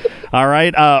dead. All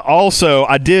right. Also,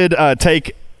 I did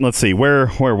take... Let's see, where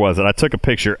was it? I took a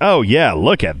picture. Oh, yeah,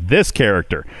 look at this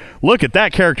character. Look at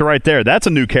that character right there. That's a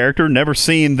new character. Never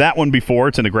seen that one before.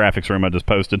 It's in the graphics room I just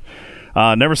posted.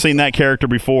 Never seen that character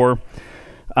before.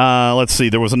 Let's see,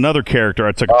 there was another character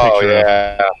I took a picture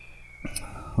of.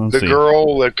 The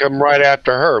girl that come right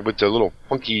after her with the little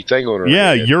funky thing on her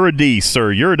head. Eurydice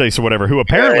or whatever, who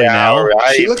apparently now...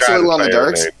 She looks a little on the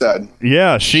dark side.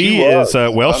 Yeah, she is...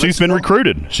 she's been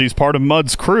recruited. She's part of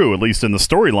Mudd's crew, at least in the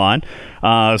storyline.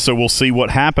 So we'll see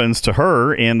what happens to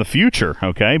her in the future,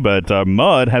 okay? But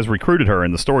Mudd has recruited her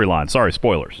in the storyline. Sorry,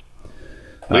 spoilers.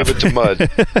 Leave it to Mudd.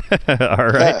 All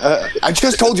right. I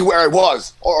just told you where I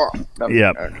was.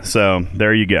 Yep. So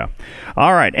there you go.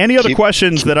 All right. Any other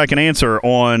questions that I can answer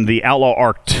on the Outlaw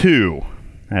Arc 2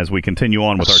 as we continue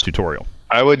on with our tutorial?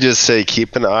 I would just say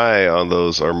keep an eye on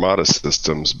those Armada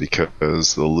systems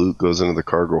because the loot goes into the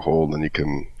cargo hold and you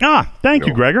can... Thank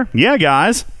you, Gregor. Yeah,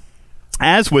 guys.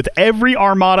 As with every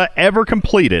Armada ever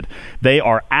completed, they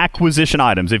are acquisition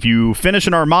items. If you finish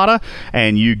an Armada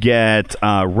and you get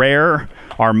rare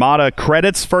Armada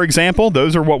credits, for example,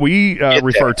 those are what we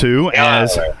refer to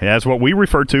as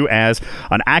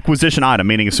an acquisition item,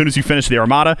 meaning as soon as you finish the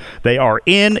Armada, they are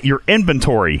in your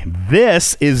inventory.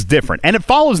 This is different, and it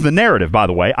follows the narrative, by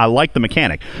the way. I like the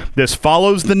mechanic. This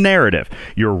follows the narrative.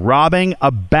 You're robbing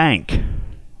a bank.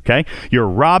 Okay? You're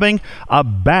robbing a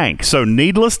bank. So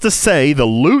needless to say, the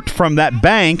loot from that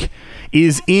bank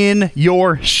is in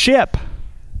your ship.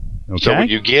 Okay? So when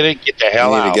you get it, get the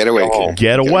hell out. Get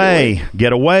away.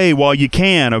 Get away while you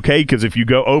can, okay? Because if you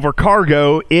go over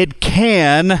cargo, it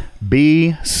can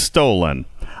be stolen.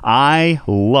 I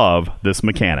love this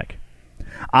mechanic.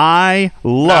 Has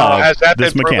that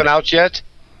been proven out yet?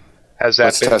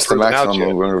 Let's test the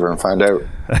maximum maneuver and find out.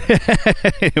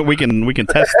 we can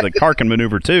test the Karkin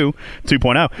maneuver too,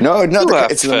 2.0. No,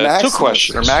 it's the maximum. 2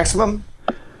 questions. Or maximum?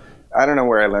 I don't know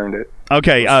where I learned it.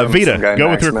 Okay, Vita,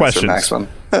 go with your questions.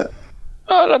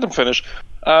 Let them finish.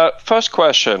 First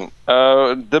question.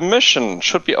 The mission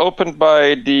should be opened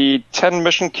by the 10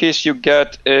 mission keys you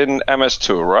get in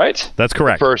MS2, right? That's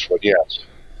correct. The first one, yes.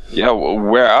 Yeah,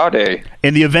 where are they?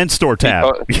 In the event store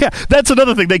tab. Yeah, that's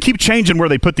another thing. They keep changing where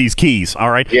they put these keys,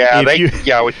 all right? Yeah,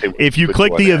 if you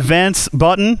click the events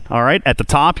button, all right, at the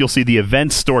top, you'll see the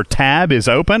event store tab is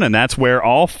open, and that's where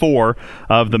all 4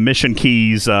 of the mission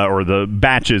keys or the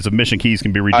batches of mission keys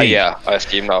can be redeemed. Yeah, I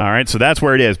see now. All right, so that's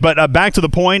where it is. But back to the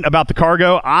point about the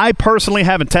cargo, I personally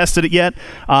haven't tested it yet,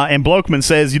 and Blokman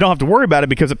says you don't have to worry about it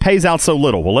because it pays out so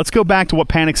little. Well, let's go back to what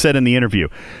Panic said in the interview.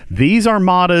 These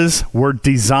Armadas were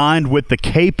designed with the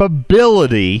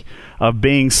capability of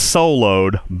being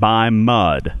soloed by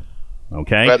Mudd.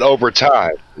 Okay? But over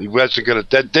time,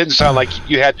 that didn't sound like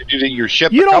you had to do that in your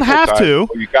ship. You don't have to.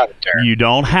 You got it there. You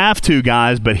don't have to,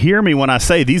 guys, but hear me when I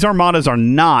say these Armadas are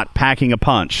not packing a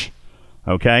punch.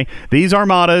 Okay? These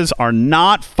Armadas are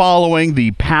not following the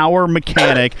power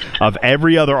mechanic of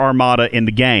every other Armada in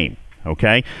the game.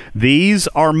 Okay? These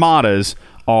Armadas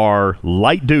are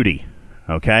light duty.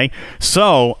 Okay,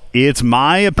 so it's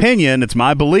my opinion, it's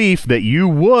my belief that you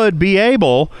would be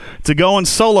able to go and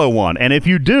solo one. And if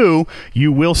you do,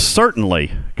 you will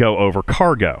certainly go over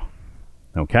cargo.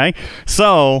 Okay,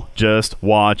 so just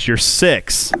watch your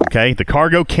 6. Okay, the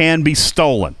cargo can be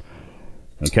stolen.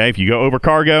 Okay, if you go over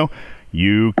cargo,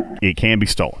 it can be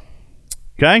stolen.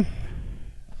 Okay?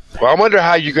 Well, I wonder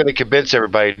how you're going to convince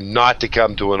everybody not to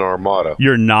come to an Armada.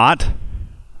 You're not?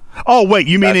 Oh, wait,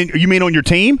 you mean on your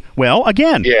team? Well,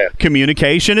 again,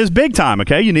 communication is big time,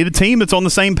 okay? You need a team that's on the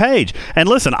same page. And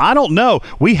listen, I don't know.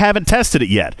 We haven't tested it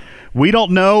yet. We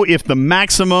don't know if the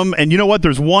maximum, and you know what?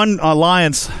 There's one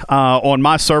alliance on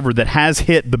my server that has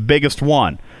hit the biggest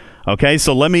one. Okay,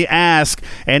 so let me ask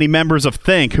any members of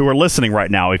Think who are listening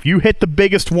right now, if you hit the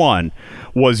biggest one,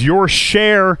 was your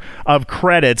share of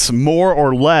credits more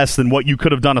or less than what you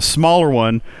could have done a smaller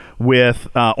one with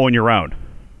on your own?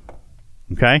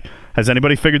 Okay, has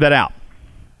anybody figured that out?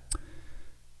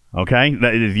 Okay,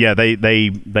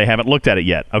 they haven't looked at it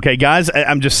yet. Okay, guys,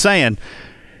 I'm just saying,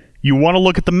 you want to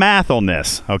look at the math on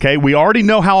this. Okay, we already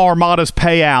know how armadas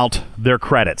pay out their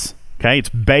credits. Okay, it's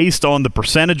based on the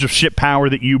percentage of ship power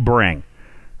that you bring.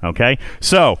 Okay,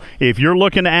 so if you're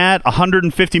looking at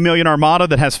 150 million armada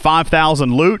that has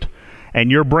 5,000 loot, and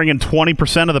you're bringing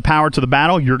 20% of the power to the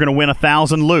battle, you're going to win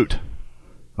 1,000 loot.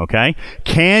 Okay,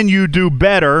 can you do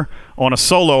better on a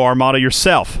solo armada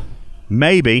yourself?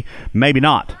 Maybe, maybe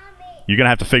not. You're going to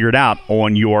have to figure it out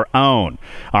on your own.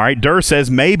 All right, Durr says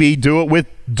maybe do it with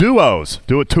duos.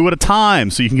 Do it 2 at a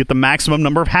time so you can get the maximum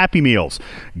number of Happy Meals.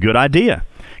 Good idea.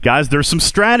 Guys, there's some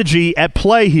strategy at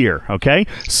play here, okay?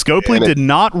 Scopely did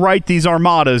not write these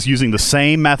armadas using the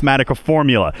same mathematical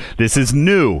formula. This is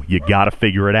new. You got to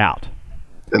figure it out.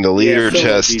 And the leader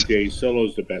chest... DJ,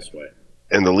 solo's the best way.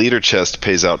 And the leader chest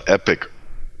pays out epic...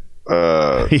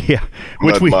 yeah,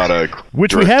 which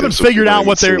we haven't figured out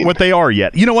what they are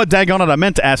yet. You know what, daggone it, I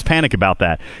meant to ask Panic about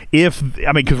that.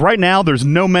 Because right now there's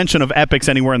no mention of epics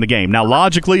anywhere in the game. Now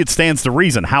logically it stands to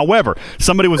reason. However,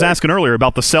 somebody was asking earlier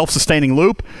about the self-sustaining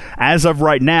loop. As of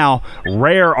right now,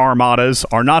 rare armadas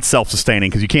are not self-sustaining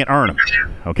because you can't earn them.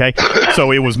 Okay,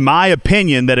 so it was my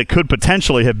opinion that it could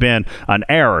potentially have been an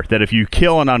error. That if you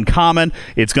kill an uncommon,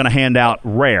 it's going to hand out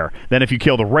rare. Then if you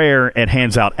kill the rare, it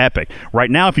hands out epic.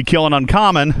 Right now, if you kill an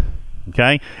uncommon,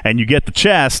 okay, and you get the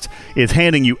chest, it's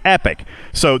handing you epic.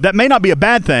 So that may not be a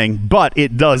bad thing, but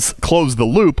it does close the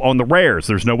loop on the rares.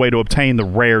 There's no way to obtain the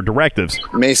rare directives.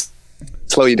 It may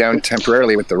slow you down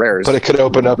temporarily with the rares, but it could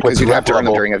open up because you'd have to run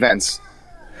them during events.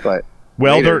 But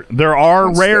well, there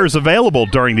are rares available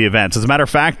during the events. As a matter of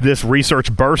fact, this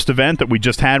Research Burst event that we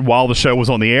just had while the show was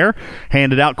on the air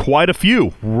handed out quite a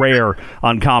few rare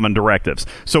uncommon directives.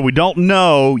 So we don't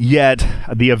know yet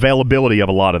the availability of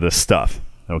a lot of this stuff.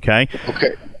 Okay?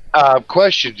 Okay.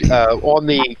 Question. On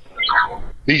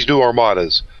these new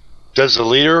armadas, does the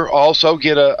leader also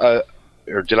get or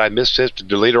did I miss this? Did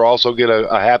the leader also get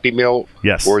a Happy Meal?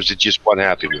 Yes. Or is it just one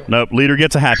Happy Meal? Nope, leader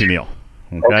gets a Happy Meal.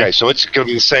 Okay, so it's going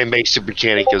to be the same basic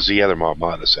mechanic as the other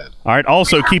Armada said. All right,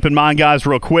 also keep in mind, guys,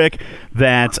 real quick,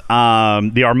 that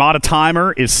the Armada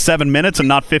timer is 7 minutes and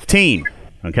not 15.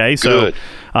 Okay, so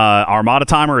Armada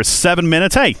timer is 7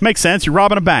 minutes. Hey, makes sense. You're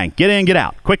robbing a bank. Get in, get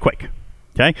out. Quick.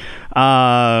 Okay.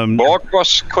 Borg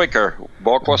was quicker.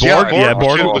 Borg was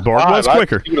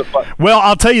quicker. Well,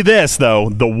 I'll tell you this, though.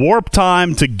 The warp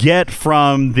time to get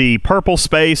from the purple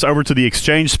space over to the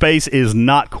exchange space is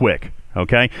not quick.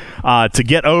 Okay, to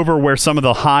get over where some of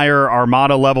the higher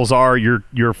Armada levels are,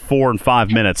 you're 4 and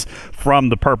 5 minutes from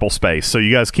the purple space. So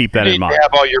you guys keep that in mind. You need to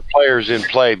have all your players in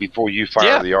play before you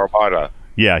fire the Armada.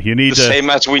 Yeah, you need the same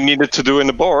as we needed to do in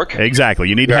the Borg. Exactly.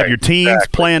 You need to have your teams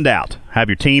planned out.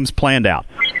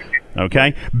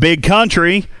 Okay, Big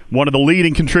Country, one of the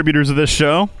leading contributors of this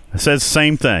show, says the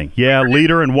same thing. Yeah,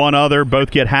 leader and one other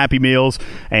both get Happy Meals,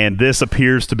 and this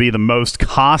appears to be the most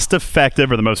cost-effective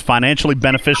or the most financially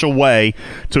beneficial way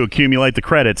to accumulate the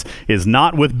credits is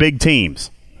not with big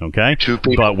teams, okay,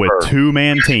 but with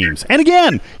two-man teams. And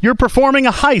again, you're performing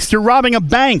a heist. You're robbing a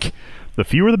bank. The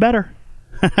fewer the better.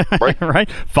 Right?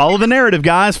 Follow the narrative,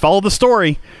 guys. Follow the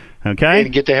story. Okay?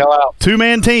 Get the hell out.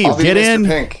 Two-man team. Get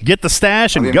in, get the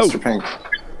stash, and go. Mr. Pink.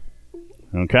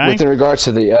 Okay. With regards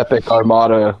to the Epic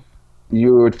Armada,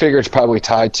 you would figure it's probably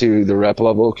tied to the rep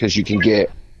level because you can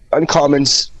get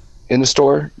uncommons in the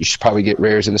store. You should probably get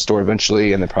rares in the store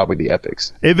eventually, and then probably the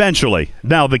epics. Eventually.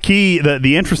 Now, the key,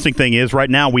 the interesting thing is right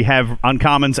now we have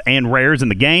uncommons and rares in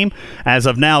the game. As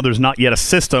of now, there's not yet a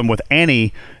system with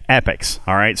any epics.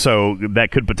 All right, so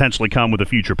that could potentially come with a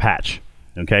future patch.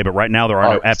 Okay, but right now there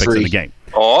are no epics in the game.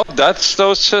 Oh, that's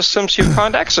those systems you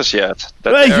can't access yet.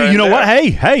 Hey, you know what?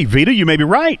 Hey, Vita, you may be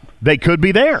right. They could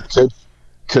be there.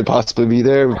 Could possibly be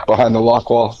there behind the lock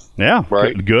wall. Yeah,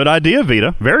 right. Good idea,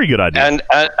 Vita. Very good idea.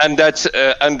 And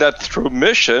that through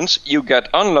missions you get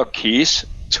unlock keys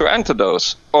to enter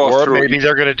those. Or maybe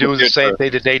they're going to do the same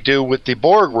thing that they do with the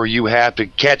Borg, where you have to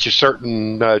catch a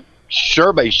certain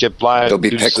Sherbet ship flying. There'll be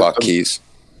picklock keys.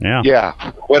 Yeah,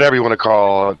 whatever you want to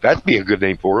call it. That'd be a good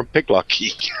name for him. Picklock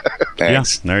key.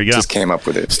 Thanks. Yeah, there you go. Just came up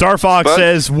with it. Star Fox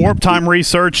says warp time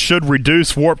research should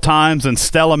reduce warp times, and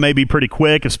Stella may be pretty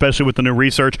quick, especially with the new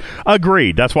research.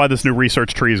 Agreed. That's why this new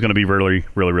research tree is going to be really,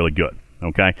 really, really good.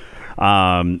 Okay.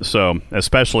 So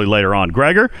especially later on.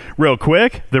 Gregor, real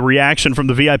quick, the reaction from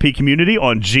the VIP community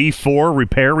on G4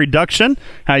 repair reduction.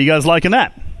 How you guys liking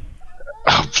that?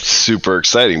 super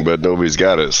exciting, but nobody's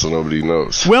got it, so nobody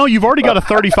knows. Well, you've already got a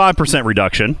 35%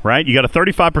 reduction, right? You got a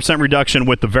 35% reduction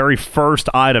with the very first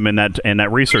item in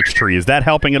that research tree. Is that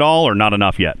helping at all, or not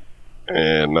enough yet?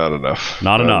 And not enough.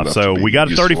 Not enough. So we got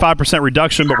a 35%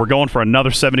 reduction, but we're going for another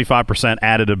 75%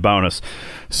 additive bonus.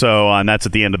 So and that's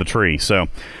at the end of the tree. So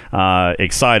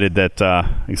excited that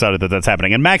that's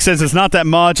happening. And Max says it's not that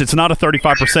much. It's not a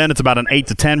 35%. It's about an 8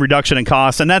 to 10 reduction in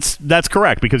cost, and that's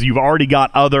correct because you've already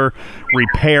got other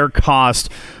repair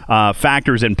cost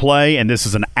factors in play, and this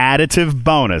is an additive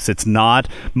bonus. It's not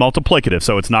multiplicative,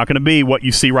 so it's not going to be what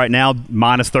you see right now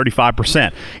minus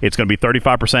 35%. It's going to be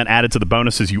 35% added to the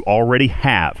bonuses you already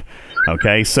have.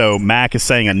 Okay, so Mac is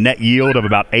saying a net yield of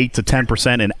about 8 to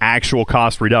 10% in actual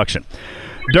cost reduction.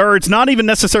 It's not even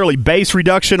necessarily base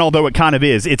reduction, although it kind of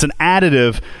is. It's an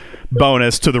additive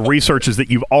bonus to the researches that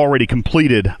you've already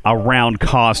completed around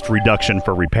cost reduction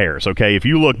for repairs. Okay, if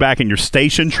you look back in your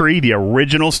station tree, the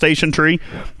original station tree,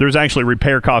 there's actually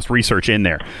repair cost research in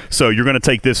there. So you're going to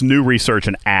take this new research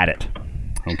and add it.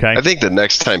 Okay, I think the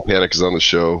next time Panic is on the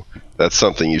show, that's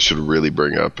something you should really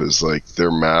bring up is like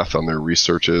their math on their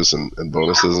researches and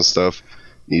bonuses and stuff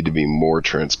need to be more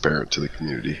transparent to the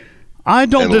community. I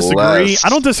don't disagree. I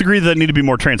don't disagree that they need to be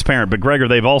more transparent, but Gregor,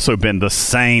 they've also been the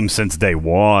same since day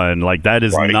one. Like that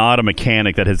is not a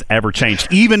mechanic that has ever changed,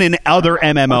 even in other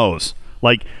MMOs.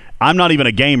 Like I'm not even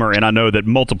a gamer, and I know that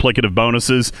multiplicative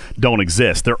bonuses don't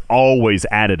exist. They're always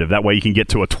additive. That way you can get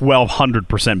to a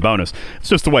 1,200% bonus. It's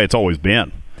just the way it's always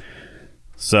been.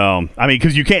 So, I mean,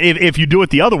 because you can't, if you do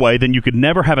it the other way, then you could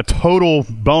never have a total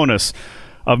bonus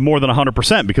of more than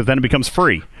 100% because then it becomes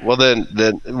free. Well, then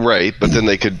right, but then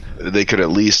they could at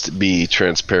least be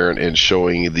transparent in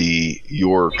showing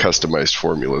your customized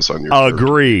formulas on your.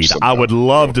 Agreed. I would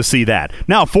love to see that.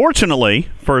 Now, fortunately,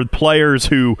 for players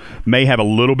who may have a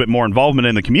little bit more involvement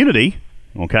in the community,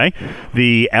 okay,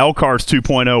 the LCARS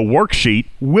 2.0 worksheet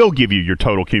will give you your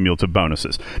total cumulative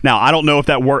bonuses. Now, I don't know if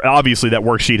obviously that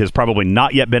worksheet has probably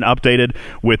not yet been updated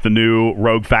with the new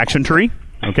Rogue faction tree.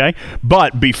 Okay,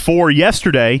 but before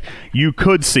yesterday, you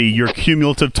could see your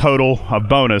cumulative total of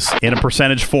bonus in a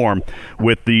percentage form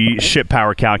with the ship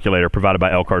power calculator provided by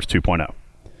LCARS 2.0.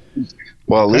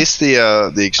 Well, at least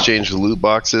the exchange loot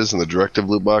boxes and the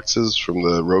directive loot boxes from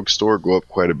the Rogue store go up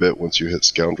quite a bit once you hit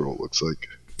Scoundrel, it looks like.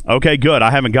 Okay, good. I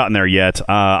haven't gotten there yet.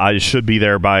 I should be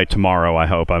there by tomorrow, I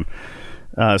hope.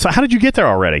 So how did you get there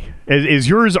already? Is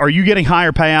yours? Are you getting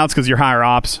higher payouts because you're higher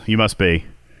ops? You must be.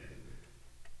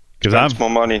 Because that's more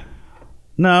money.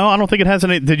 No, I don't think it has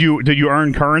any. Did you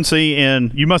earn currency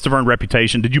in? You must have earned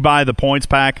reputation. Did you buy the points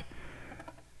pack?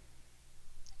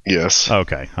 Yes.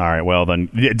 Okay. All right. Well, then,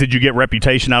 did you get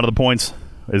reputation out of the points?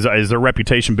 Is there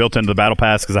reputation built into the battle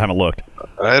pass? Because I haven't looked.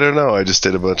 I don't know. I just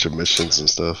did a bunch of missions and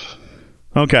stuff.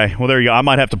 Okay. Well, there you go. I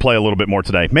might have to play a little bit more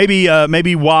today.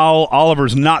 Maybe while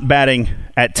Oliver's not batting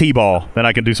at T-ball, then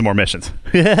I can do some more missions.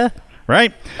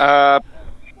 Right?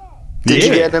 Did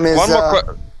you get him his... One more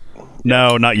question.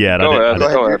 No, not yet.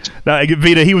 Go ahead. No,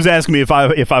 Vita, he was asking me if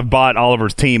I've bought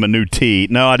Oliver's team a new tee.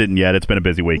 No, I didn't yet. It's been a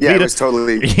busy week. Yeah, Vita, it was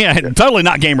totally... Yeah, totally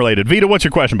not game related. Vita, what's your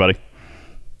question, buddy?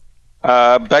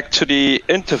 Back to the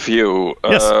interview.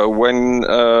 Yes. When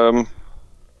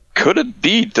could it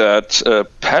be that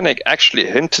Panic actually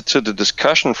hinted to the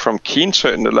discussion from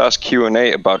Keenser in the last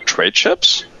Q&A about trade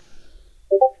ships?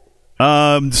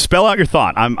 Spell out your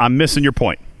thought. I'm missing your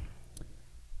point.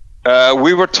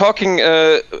 We were talking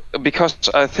because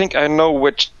I think I know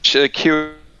which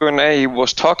Q&A he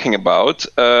was talking about.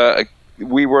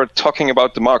 We were talking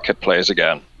about the marketplace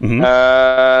again. Mm-hmm.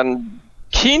 And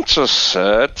Keenser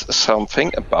said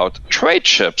something about trade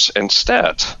ships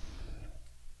instead.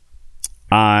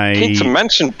 Keenser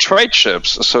mentioned trade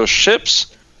ships, so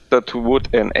ships that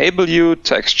would enable you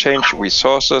to exchange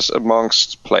resources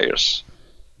amongst players.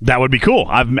 That would be cool.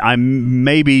 I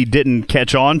maybe didn't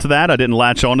catch on to that. I didn't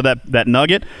latch on to that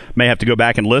nugget. May have to go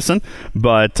back and listen.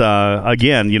 But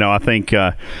again, I think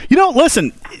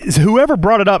listen. Whoever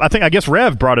brought it up, I guess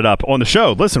Rev brought it up on the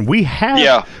show. Listen, we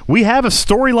have a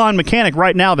storyline mechanic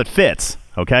right now that fits.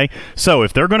 Okay, so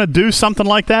if they're going to do something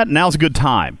like that, now's a good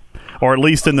time. Or at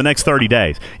least in the next 30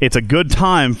 days, it's a good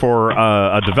time for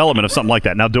a development of something like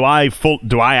that. Now, do I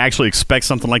actually expect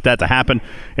something like that to happen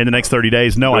in the next 30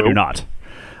 days? No, I do not.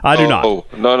 I do not.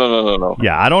 No.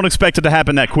 Yeah, I don't expect it to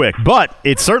happen that quick, but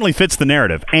it certainly fits the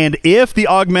narrative. And if the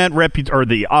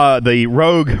the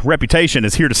Rogue reputation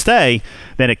is here to stay,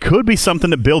 then it could be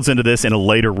something that builds into this in a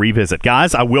later revisit.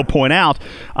 Guys, I will point out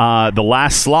the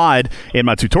last slide in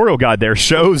my tutorial guide there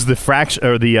shows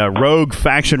the Rogue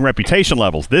faction reputation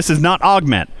levels. This is not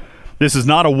augment. This is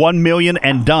not a 1 million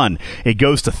and done. It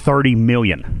goes to 30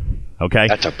 million. Okay,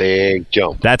 that's a big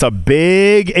jump. That's a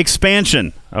big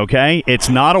expansion. Okay, it's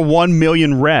not a 1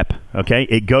 million rep. Okay,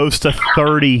 it goes to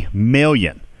 30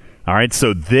 million. All right,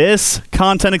 so this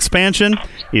content expansion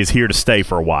is here to stay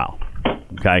for a while.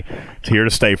 Okay, it's here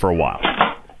to stay for a while.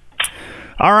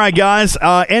 All right, guys.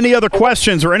 Any other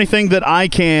questions or anything that I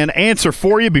can answer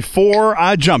for you before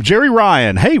I jump? Jerry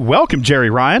Ryan. Hey, welcome, Jerry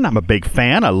Ryan. I'm a big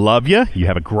fan. I love you. You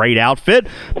have a great outfit.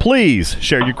 Please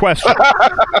share your question.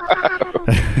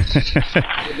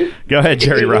 Go ahead,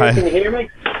 Jerry Ryan. Can you hear me?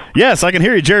 Yes, I can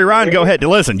hear you, Jerry Ryan. Go ahead.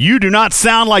 Listen, you do not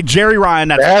sound like Jerry Ryan.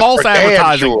 That's false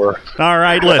advertising. Sure. All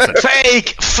right, listen.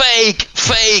 Fake.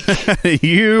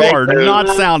 You are not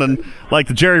sounding like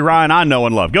the Jerry Ryan I know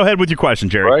and love. Go ahead with your question,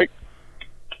 Jerry. Right.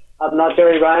 I'm not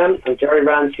Jerry Ryan. I'm Jerry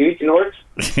Ryan's huge North.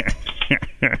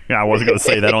 I wasn't going to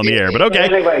say that on the air, but okay.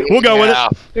 Anyway, we'll go with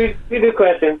it. Good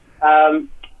question.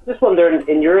 Just wondering,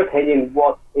 in your opinion,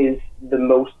 what is the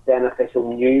most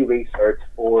beneficial new research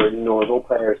for normal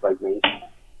players like me?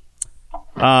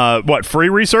 What, free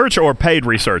research or paid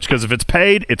research? Because if it's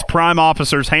paid, it's Prime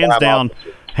Officers, hands down,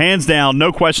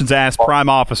 no questions asked. Prime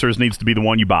Officers needs to be the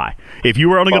one you buy. If you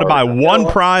were only going to buy one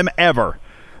Prime ever,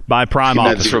 buy Prime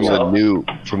Officers. From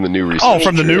the new research. Oh,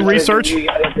 from the new research?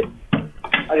 Out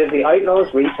of the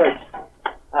Outlaws research,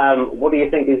 what do you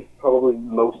think is probably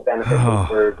most beneficial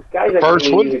for guys like first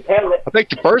me one? who tell it? I think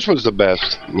the first one's the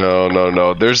best.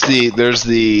 No. There's the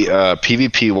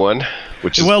PvP one,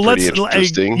 which is pretty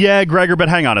interesting. Yeah, Gregor, but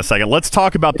hang on a second. Let's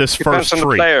talk about this first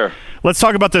tree. Let's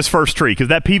talk about this first tree, because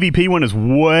that PvP one is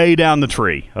way down the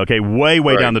tree. Okay, way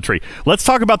down the tree. Let's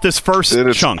talk about this first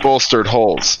chunk. Bolstered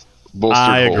holes.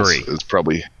 I agree. Is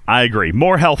probably. I agree.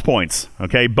 More health points.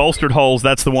 Okay, bolstered holes.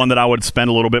 That's the one that I would spend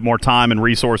a little bit more time and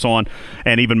resource on,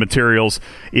 and even materials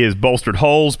is bolstered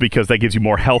holes because that gives you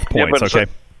more health points.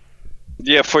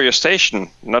 Yeah, for your station,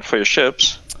 not for your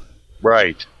ships.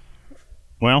 Right.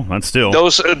 Well, that's still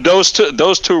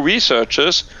those two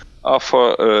researchers are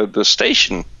for the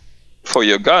station, for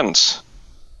your guns.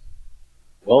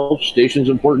 Well, station's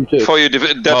important too. For your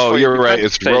you're right.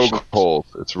 It's rogue holes.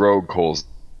 It's rogue holes.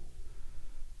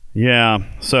 Yeah,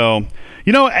 so,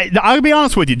 I'll be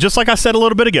honest with you, just like I said a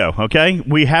little bit ago, okay?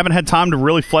 We haven't had time to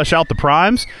really flesh out the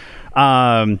primes.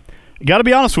 Got to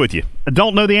be honest with you. I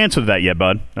don't know the answer to that yet,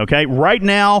 bud, okay? Right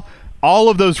now, all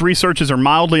of those researches are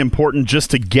mildly important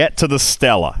just to get to the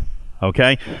Stella,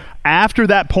 okay? After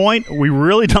that point, we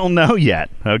really don't know yet,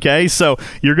 okay? So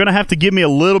you're going to have to give me a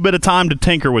little bit of time to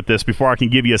tinker with this before I can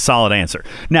give you a solid answer.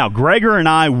 Now, Gregor and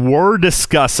I were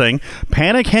discussing,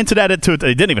 Panic hinted at it, he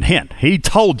didn't even hint. He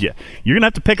told you, you're going to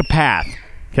have to pick a path,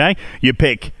 okay? You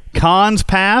pick Khan's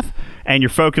path, and you're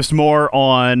focused more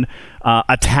on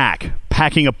attack,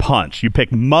 packing a punch. You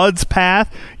pick Mud's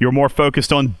path, you're more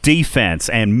focused on defense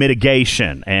and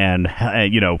mitigation and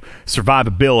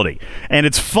survivability. And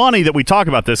it's funny that we talk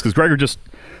about this because Gregor just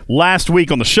last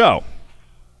week on the show,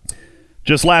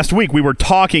 we were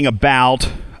talking about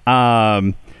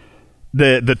the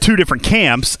two different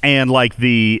camps and like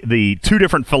the two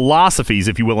different philosophies,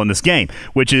 if you will, in this game,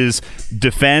 which is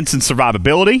defense and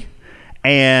survivability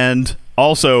and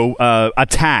also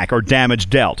attack or damage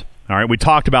dealt. All right, we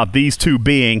talked about these two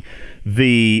being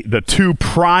the two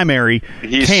primary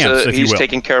camps, if you will. He's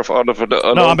taking care of Oliver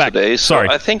alone today. So Sorry.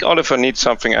 I think Oliver needs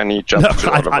something. I need jump to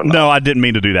Oliver. No, I didn't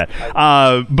mean to do that.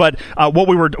 But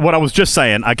what I was just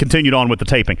saying, I continued on with the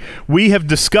taping. We have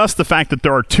discussed the fact that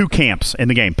there are two camps in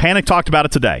the game. Panic talked about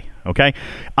it today. Okay,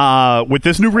 with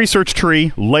this new research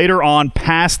tree later on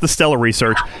past the Stella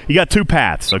research, you got two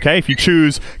paths. Okay, if you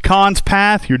choose Khan's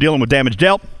path, you're dealing with damage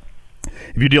dealt.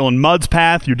 If you're dealing Mud's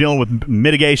path, you're dealing with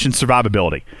mitigation,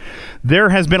 survivability. There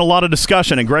has been a lot of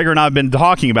discussion, and Gregor and I have been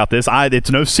talking about this. It's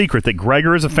no secret that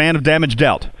Gregor is a fan of damage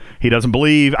dealt. He does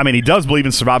believe in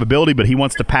survivability, but he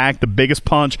wants to pack the biggest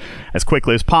punch as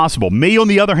quickly as possible. Me, on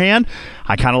the other hand,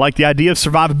 I kind of like the idea of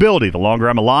survivability. The longer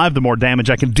I'm alive, the more damage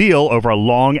I can deal over a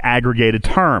long aggregated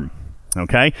term.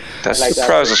 Okay? That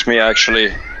surprises me,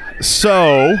 actually.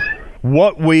 So,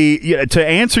 to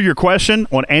answer your question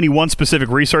on any one specific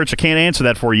research, I can't answer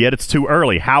that for you yet. It's too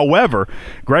early. However,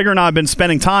 Gregor and I have been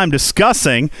spending time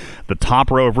discussing the top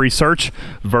row of research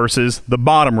versus the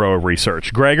bottom row of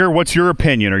research. Gregor, what's your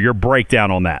opinion or your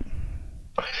breakdown on that?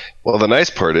 Well, the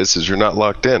nice part is you're not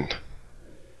locked in.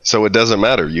 So it doesn't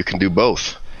matter. You can do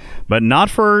both. But not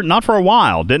for a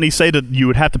while. Didn't he say that you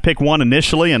would have to pick one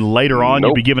initially and later on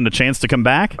you'd be given the chance to come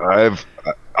back? I've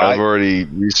already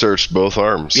researched both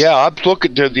arms. Yeah, I'm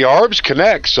looking to the arms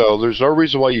connect, so there's no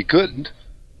reason why you couldn't.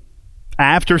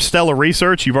 After Stella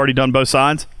research, you've already done both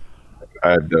sides?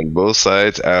 I've done both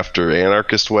sides after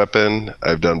Anarchist Weapon.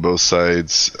 I've done both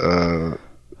sides.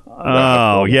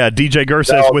 Oh, yeah. DJ Gur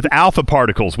says with alpha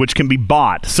particles, which can be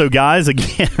bought. So, guys,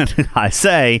 again, I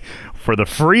say, for the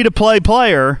free-to-play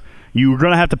player, you're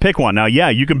going to have to pick one. Now, yeah,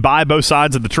 you can buy both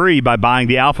sides of the tree by buying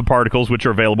the alpha particles, which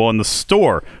are available in the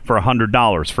store for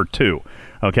 $100 for 2.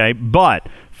 Okay? But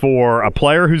for a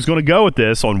player who's going to go with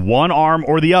this on one arm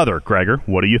or the other, Gregor,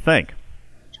 what do you think?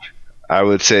 I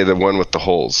would say the one with the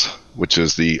holes, which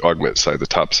is the augment side, the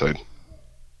top side.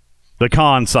 The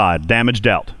con side, damage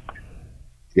dealt.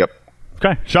 Yep.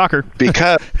 Okay, shocker.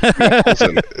 Because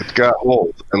listen, it's got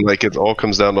holes, and like it all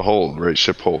comes down to hole, right?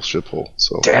 Ship hole.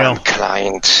 So damn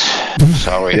client.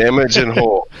 Sorry. Damage and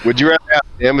hole. Would you rather have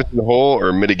damage and hole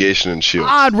or mitigation and shield?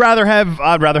 I'd rather have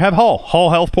whole. Whole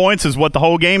health points is what the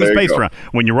whole game is based around.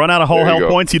 When you run out of whole health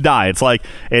points, you die.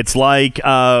 It's like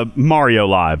Mario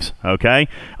lives. Okay.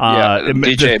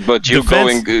 DJ, but you're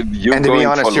going. And to be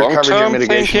honest, you're covered your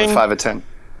mitigation with 5 of 10.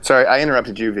 Sorry, I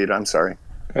interrupted you, Vito. I'm sorry.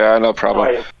 Yeah, no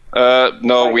problem.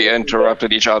 No, we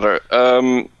interrupted each other.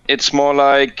 It's more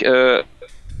like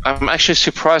I'm actually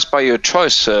surprised by your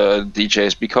choice,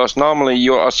 DJs, because normally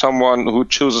you are someone who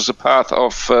chooses a path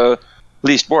of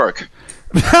least work.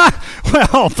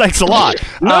 Well, thanks a lot.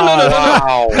 No.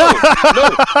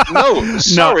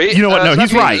 Sorry. No, you know what? No,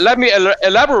 he's right. Let me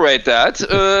elaborate that.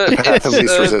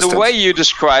 It's the way you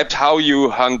described how you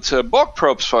hunt bog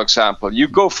probes, for example. You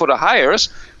go for the hires,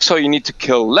 so you need to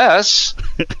kill less.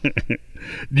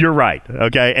 You're right.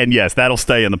 Okay, and yes, that'll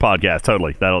stay in the podcast.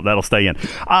 Totally, that'll stay in.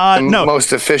 The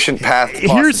most efficient path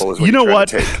possible. You know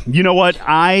what?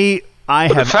 I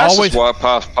have always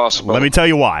possible. Let me tell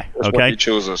you why. That's what he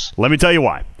chooses. Let me tell you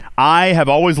why. I have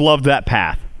always loved that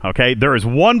path. Okay, there is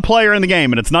one player in the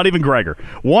game, and it's not even Gregor.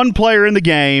 One player in the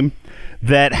game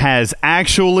that has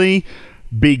actually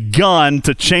begun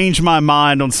to change my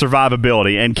mind on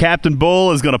survivability, and Captain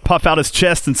Bull is going to puff out his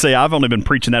chest and say, "I've only been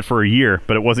preaching that for a year,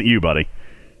 but it wasn't you, buddy."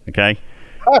 Okay.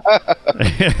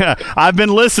 I've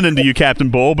been listening to you, Captain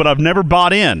Bull, but I've never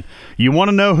bought in. You want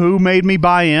to know who made me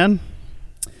buy in?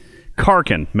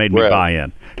 Karkin made me buy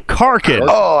in. Karkin.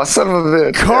 Oh, son of a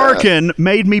bitch. Karkin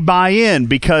made me buy in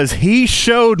because he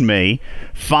showed me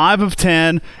 5 of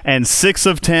 10 and 6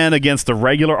 of 10 against the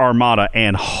regular Armada,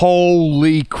 and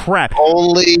holy crap.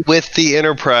 Only with the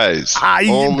Enterprise.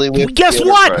 Guess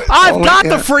what? I've got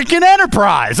the freaking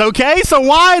Enterprise, okay? So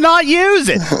why not use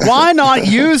it? Why not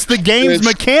use the game's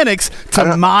mechanics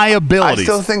to my abilities? I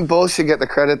still think Bull should get the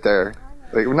credit there.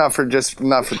 Like, not for ingraining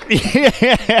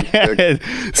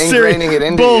it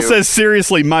into Bull you. says,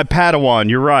 seriously, my Padawan.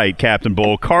 You're right, Captain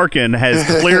Bull. Karkin has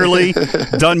clearly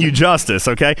done you justice,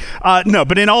 okay? No,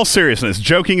 but in all seriousness,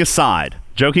 joking aside,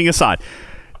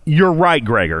 you're right,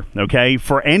 Gregor, okay?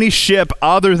 For any ship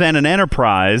other than an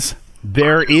Enterprise,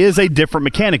 there is a different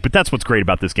mechanic, but that's what's great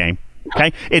about this game.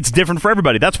 Okay, it's different for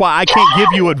everybody. That's why I can't give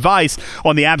you advice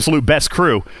on the absolute best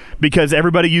crew, because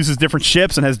everybody uses different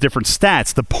ships and has different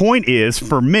stats. The point is,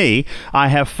 for me, I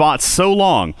have fought so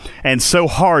long and so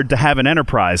hard to have an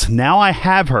Enterprise. Now I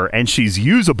have her, and she's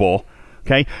usable.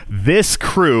 Okay, this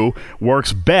crew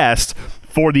works best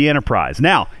for the Enterprise.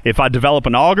 Now, if I develop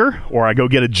an auger or I go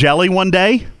get a jelly one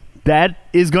day, that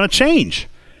is going to change.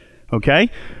 Okay,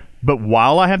 but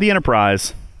while I have the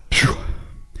Enterprise.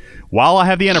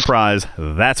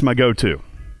 That's my go-to.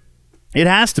 It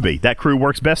has to be. That crew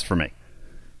works best for me.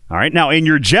 All right? Now, in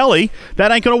your jelly, that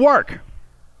ain't going to work.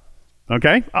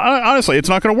 Okay? Honestly, it's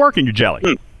not going to work in your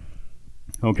jelly.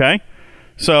 Okay?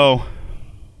 So,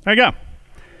 there you go.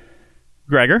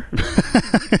 Gregor?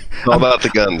 It's all about the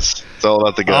guns. All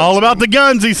about the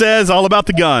guns, he says. All about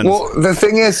the guns. Well, the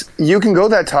thing is, you can go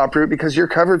that top route because you're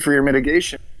covered for your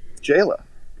mitigation. Jayla.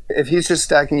 If he's just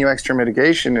stacking you extra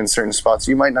mitigation in certain spots,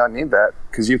 you might not need that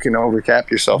because you can overcap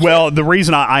yourself. Well, the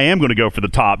reason I am going to go for the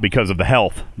top because of the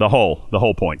health, the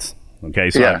whole points. Okay,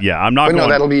 so I'm not. But going. No,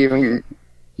 that'll be even.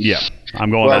 Yeah,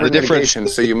 I'm going. Well, the difference.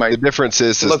 So you might. The difference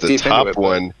is the top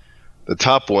one. The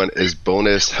top one is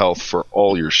bonus health for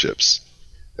all your ships,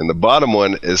 and the bottom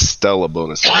one is Stella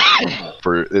bonus health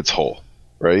for its hull.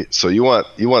 Right. So you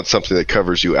want something that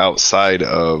covers you outside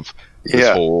of this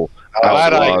whole.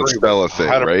 Outlaw Stella thing,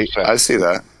 100%. Right? I see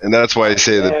that, and that's why I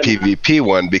say the PvP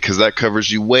one, because that covers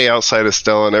you way outside of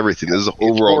Stella and everything. This is an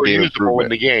overall game improvement in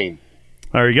the game.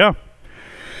 There you go.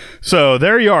 So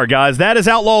there you are, guys. That is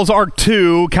Outlaws Arc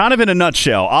 2, kind of in a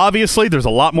nutshell. Obviously, there's a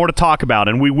lot more to talk about,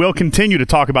 and we will continue to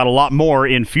talk about a lot more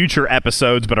in future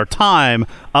episodes, but our time,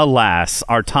 alas,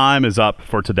 our time is up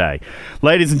for today.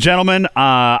 Ladies and gentlemen,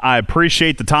 I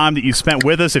appreciate the time that you spent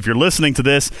with us. If you're listening to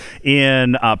this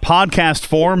in podcast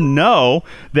form, know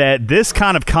that this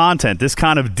kind of content, this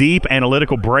kind of deep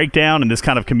analytical breakdown, and this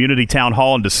kind of community town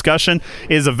hall and discussion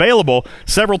is available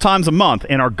several times a month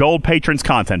in our Gold Patrons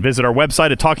content. Visit our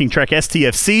website at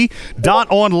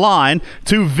TalkingTrekSTFC.online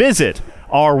to visit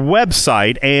our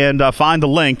website and find the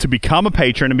link to become a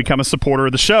patron and become a supporter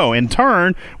of the show. In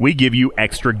turn, we give you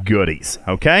extra goodies,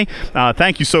 okay?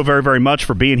 Thank you so very, very much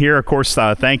for being here. Of course,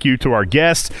 thank you to our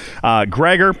guest,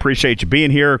 Gregor. Appreciate you being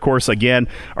here. Of course, again,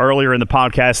 earlier in the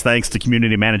podcast, thanks to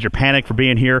Community Manager Panic for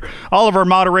being here. All of our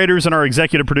moderators and our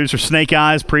executive producer, Snake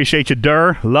Eyes, appreciate you,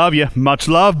 Durr. Love you. Much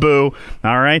love, boo.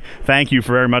 All right? Thank you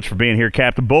very much for being here,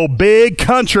 Captain Bull. Big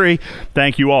Country.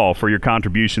 Thank you all for your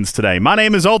contributions today. My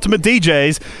name is Ultimate DJ,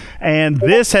 and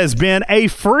this has been a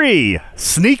free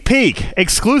sneak peek,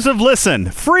 exclusive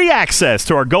listen, free access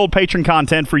to our Gold Patron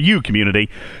content for you, community,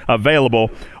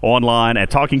 available online at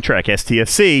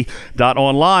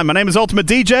TalkingTrekSTFC.online. My name is Ultimate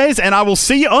DJs, and I will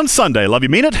see you on Sunday. Love you,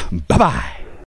 mean it. Bye-bye.